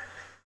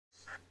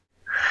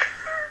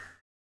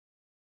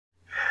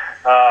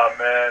 Oh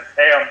man.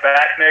 Hey, I'm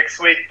back next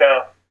week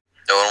though.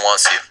 No one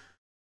wants you.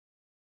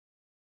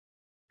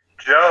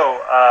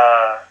 Joe,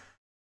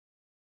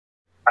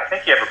 I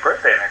think you have a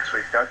birthday next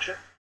week, don't you?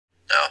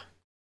 No.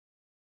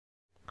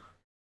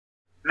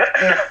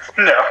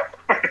 No.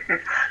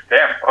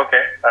 Damn,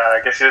 okay.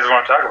 I guess he doesn't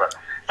want to talk about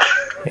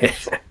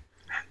it.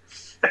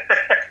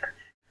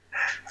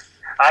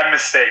 I'm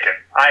mistaken.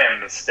 I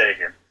am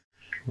mistaken.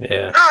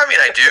 Yeah. No, I mean,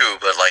 I do,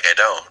 but, like, I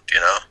don't, you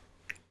know?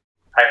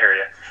 I hear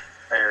you.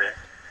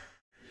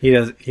 He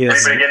does.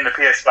 Anybody getting the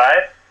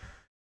PS5?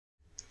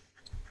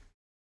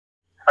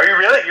 Are you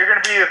really? You're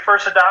going to be the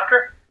first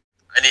adopter?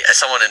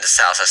 Someone in this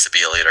house has to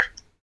be a leader.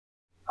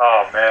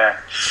 Oh, man.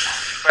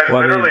 But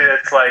Well, literally,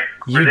 it's like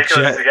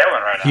ridiculous to get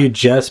one right now. You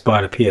just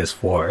bought a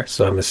PS4,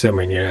 so I'm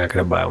assuming you're not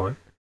going to buy one.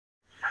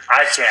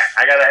 I can't.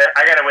 I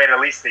gotta wait at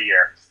least a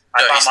year.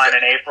 I bought mine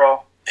in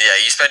April. Yeah,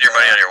 you spend your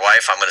money on your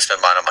wife. I'm going to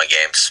spend mine on my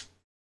games.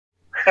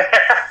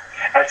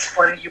 That's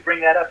funny you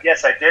bring that up.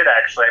 Yes, I did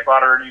actually. I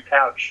bought her a new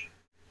couch,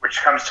 which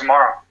comes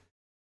tomorrow.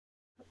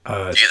 Do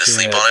you get to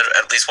sleep on it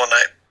at least one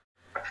night?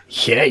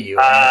 Yeah, you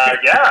are.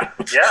 Yeah.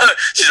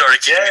 She's already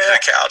keeping me to the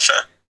couch,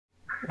 huh?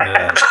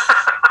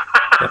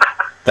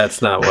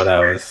 That's not what I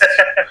was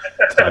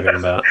talking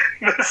about.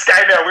 This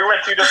guy, no, we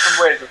went 2 different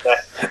ways with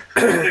that.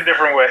 2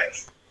 different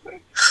ways.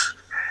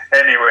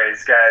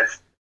 Anyways, guys,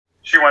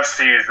 she wants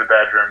to use the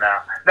bedroom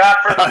now. Not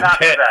for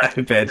that.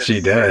 I bet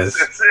she does.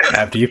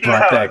 After you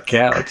bought that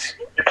couch.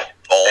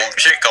 Oh,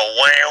 chicka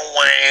wow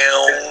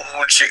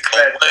wow, chicka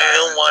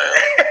wow wow.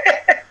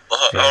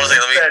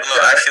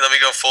 Let me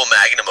go full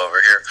Magnum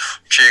over here.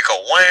 Chicka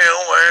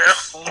wow wow.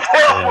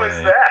 What was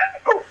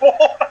that?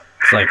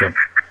 It's like a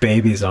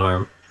baby's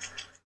arm.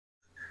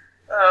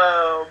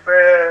 Oh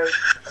man,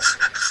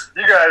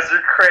 you guys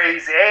are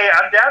crazy. Hey,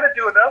 I'm down to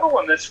do another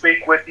one this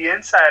week with the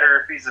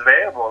insider if he's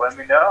available. Let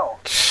me know.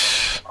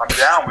 I'm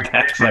down. We can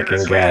That get you fucking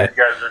this guy. week.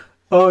 You guys are.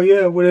 Oh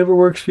yeah, whatever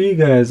works for you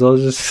guys. I'll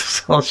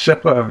show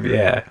up.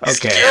 Yeah,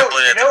 okay.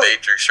 Gambling at the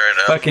Matrix right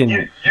now. Fucking.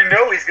 You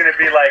know he's gonna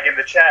be like in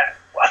the chat.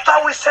 I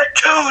thought we said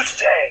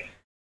Tuesday.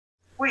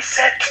 We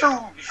said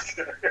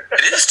Tuesday.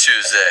 It is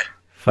Tuesday.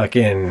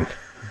 Fucking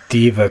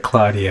diva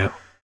Claudio.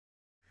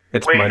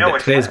 It's Wait, Monday. no,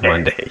 it's Today's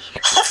Monday. Monday.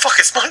 Oh fuck!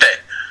 It's Monday.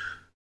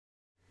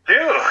 Dude,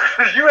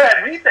 you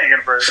had me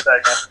thinking for a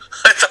second.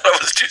 I thought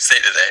it was Tuesday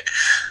today.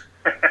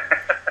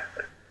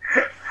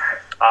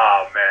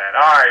 Oh man!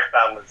 All right,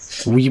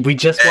 fellas. We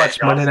just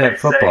watched Monday Night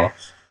Football.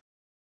 Safe.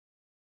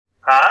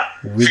 Huh?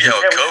 We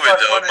COVID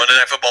though. Monday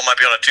Night Football might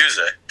be on a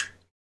Tuesday.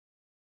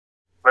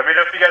 Let me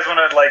know if you guys want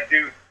to like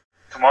do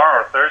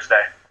tomorrow or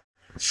Thursday.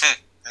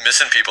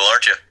 Missing people,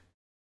 aren't you?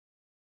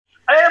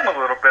 I am a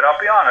little bit. I'll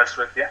be honest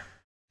with you.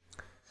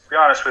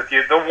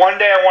 The one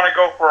day I want to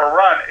go for a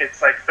run,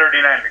 it's like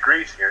 39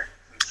 degrees here.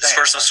 Just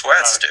wear some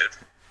sweats, dude.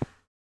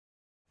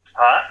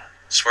 Huh?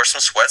 Just wear some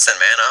sweats and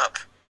man up.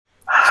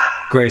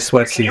 Gray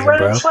sweat Can you season, run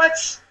bro. in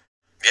sweats?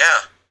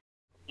 Yeah.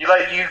 You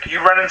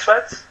run in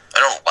sweats? I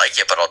don't like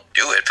it, but I'll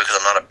do it because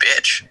I'm not a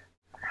bitch.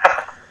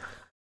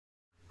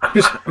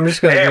 I'm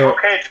just gonna Damn, go.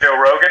 okay, Joe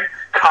Rogan.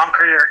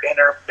 Conquer your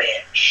inner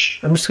bitch.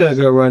 I'm just gonna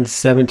go run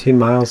 17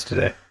 miles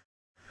today.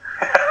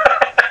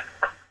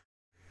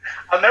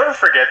 I'll never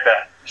forget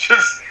that.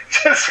 Just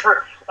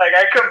for, like,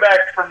 I come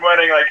back from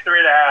running like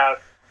 3.5,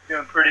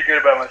 feeling pretty good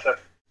about myself.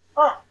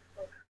 Huh.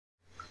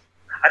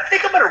 I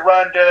think I'm gonna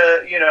run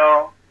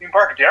to,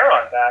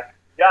 Embarcadero and back.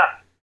 Yeah.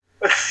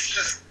 Let's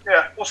just,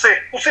 we'll see.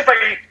 We'll see if I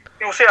can,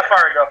 we'll see how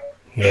far I go.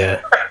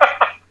 Yeah.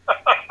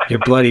 Your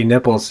bloody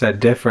nipples said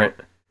different.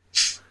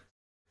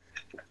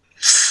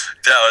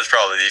 That was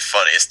probably the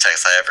funniest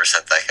text I ever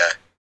sent that guy.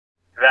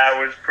 That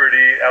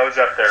was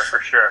up there for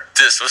sure.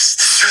 This was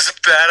a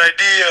bad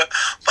idea.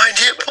 My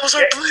nipples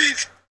are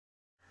bleeding.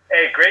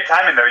 Hey, great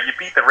timing though. You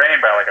beat the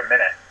rain by like a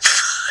minute.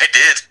 I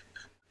did.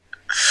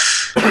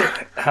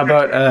 How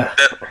about that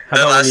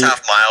last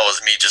half mile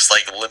was me just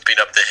like limping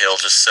up the hill,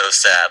 just so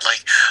sad.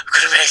 Like,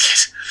 I'm gonna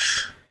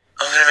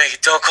make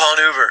it. Don't call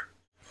an Uber.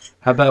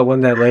 How about when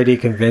that lady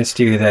convinced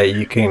you that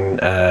you can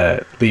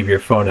leave your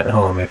phone at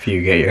home if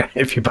you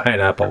buy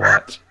an Apple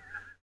Watch?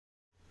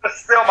 That's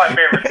still my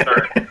favorite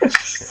story.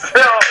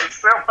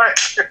 still my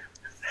favorite.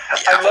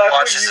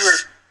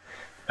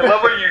 I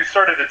love when you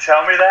started to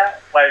tell me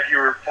that. Like, you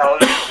were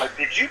telling me, like,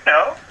 did you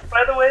know,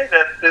 by the way,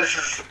 that this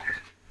is,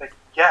 like,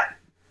 yeah,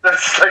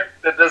 that's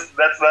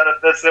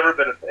never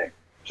been a thing,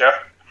 Joe.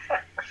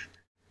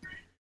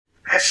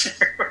 You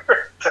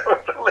were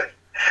totally,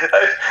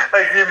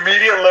 like, the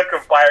immediate look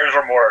of buyer's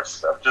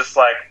remorse. I'm just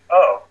like,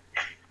 oh.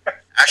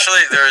 Actually,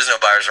 there is no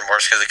buyer's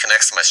remorse because it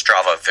connects to my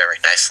Strava very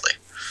nicely.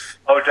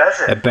 Oh, does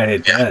it? I bet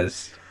it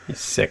does. You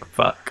sick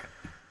fuck.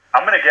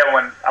 I'm gonna get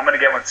one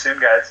soon,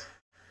 guys.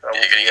 So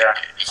you're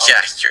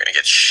gonna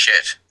get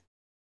shit.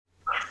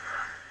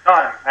 No,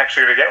 I'm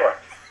actually gonna get one.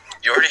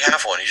 You already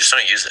have one. You just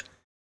don't use it.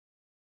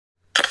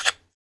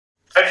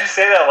 How'd you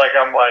say that? Like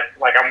I'm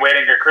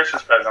waiting for a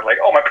Christmas present. I'm like,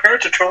 oh, my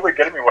parents are totally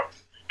getting me one.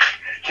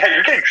 Yeah,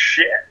 you're getting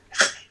shit.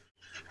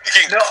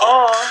 You're getting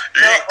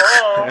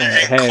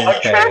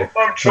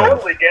I'm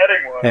totally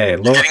getting one. Hey,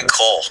 You're getting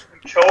coal.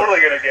 I'm totally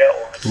gonna get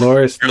one.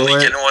 You're only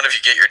getting one if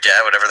you get your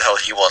dad whatever the hell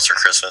he wants for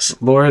Christmas.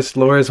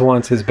 Loris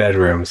wants his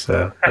bedroom,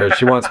 or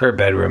she wants her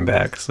bedroom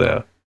back,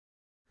 so.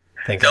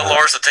 Tell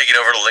Loris to take it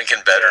over to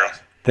Lincoln bedroom.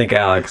 I think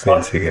Alex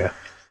needs to go.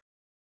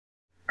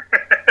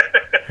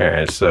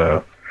 Alright,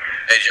 so.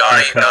 Hey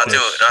Johnny, not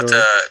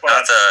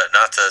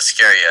to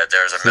scare you,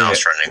 there's a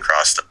mouse running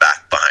across the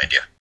back behind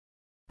you.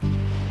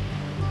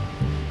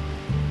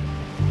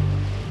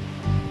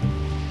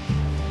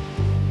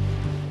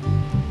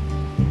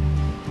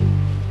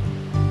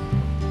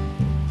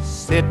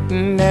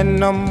 Sitting in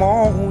the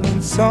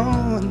morning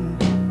sun,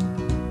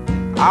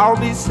 I'll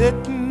be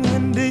sitting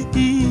when the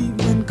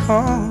evening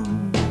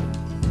comes,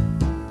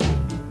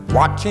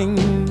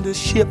 watching the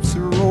ships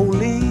roll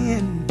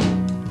in,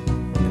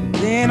 and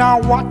then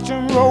I'll watch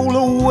them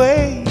roll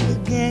away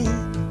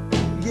again.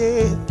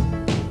 Yeah,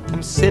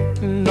 I'm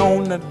sitting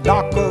on the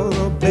dock of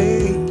the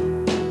bay,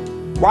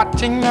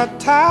 watching the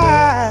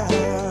tide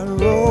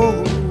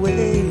roll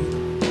away.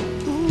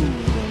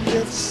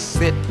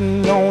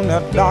 Sitting on the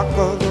dock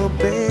of the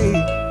bay,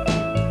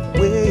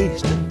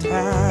 wasting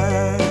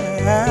time.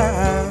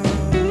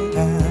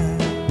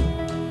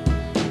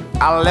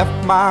 I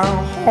left my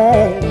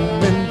home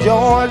in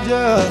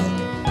Georgia,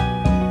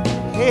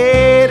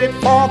 headed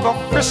for the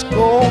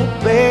Frisco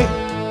Bay,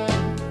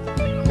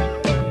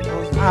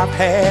 'cause I've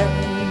had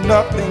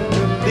nothing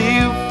to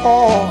live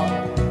for,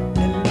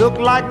 and look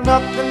like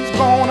nothing's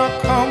gonna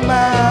come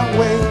my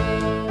way.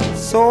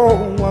 So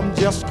I'm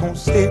just gonna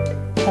sit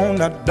on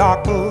the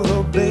dock of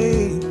the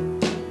bay,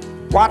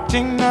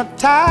 watching the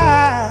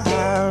tide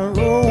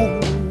roll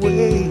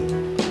away.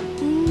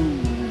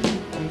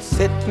 I'm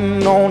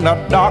sitting on the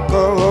dock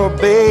of the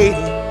bay,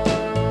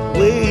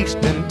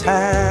 wasting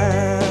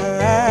time.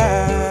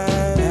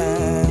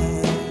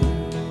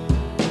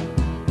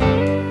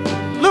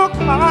 Look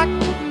like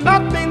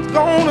nothing's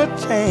gonna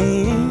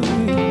change.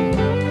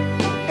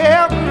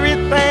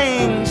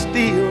 Everything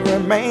still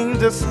remains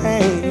the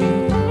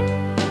same.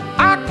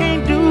 I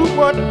can't do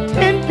what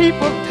 10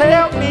 people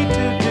tell me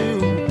to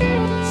do,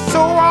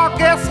 so I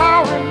guess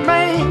I'll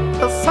remain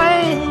the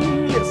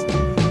same. Yes,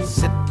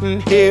 sitting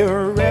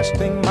here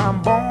resting my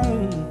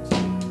bones,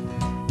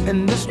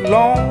 and this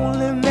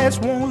loneliness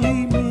won't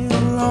leave me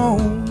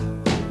alone.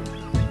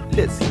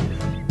 Listen,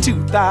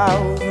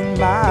 2,000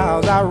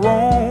 miles I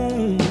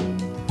roam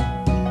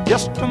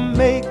just to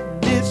make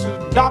this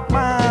dock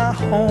my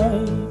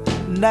home.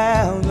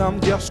 Now I'm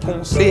just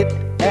gonna sit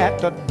at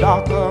the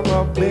dock of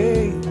a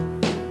bay,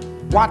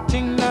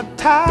 watching the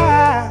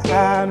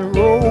tide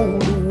roll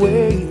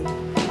away.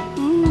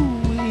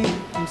 Ooh,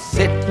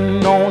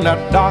 on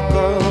that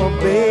darker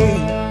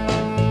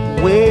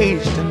bay,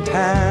 wasting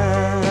time.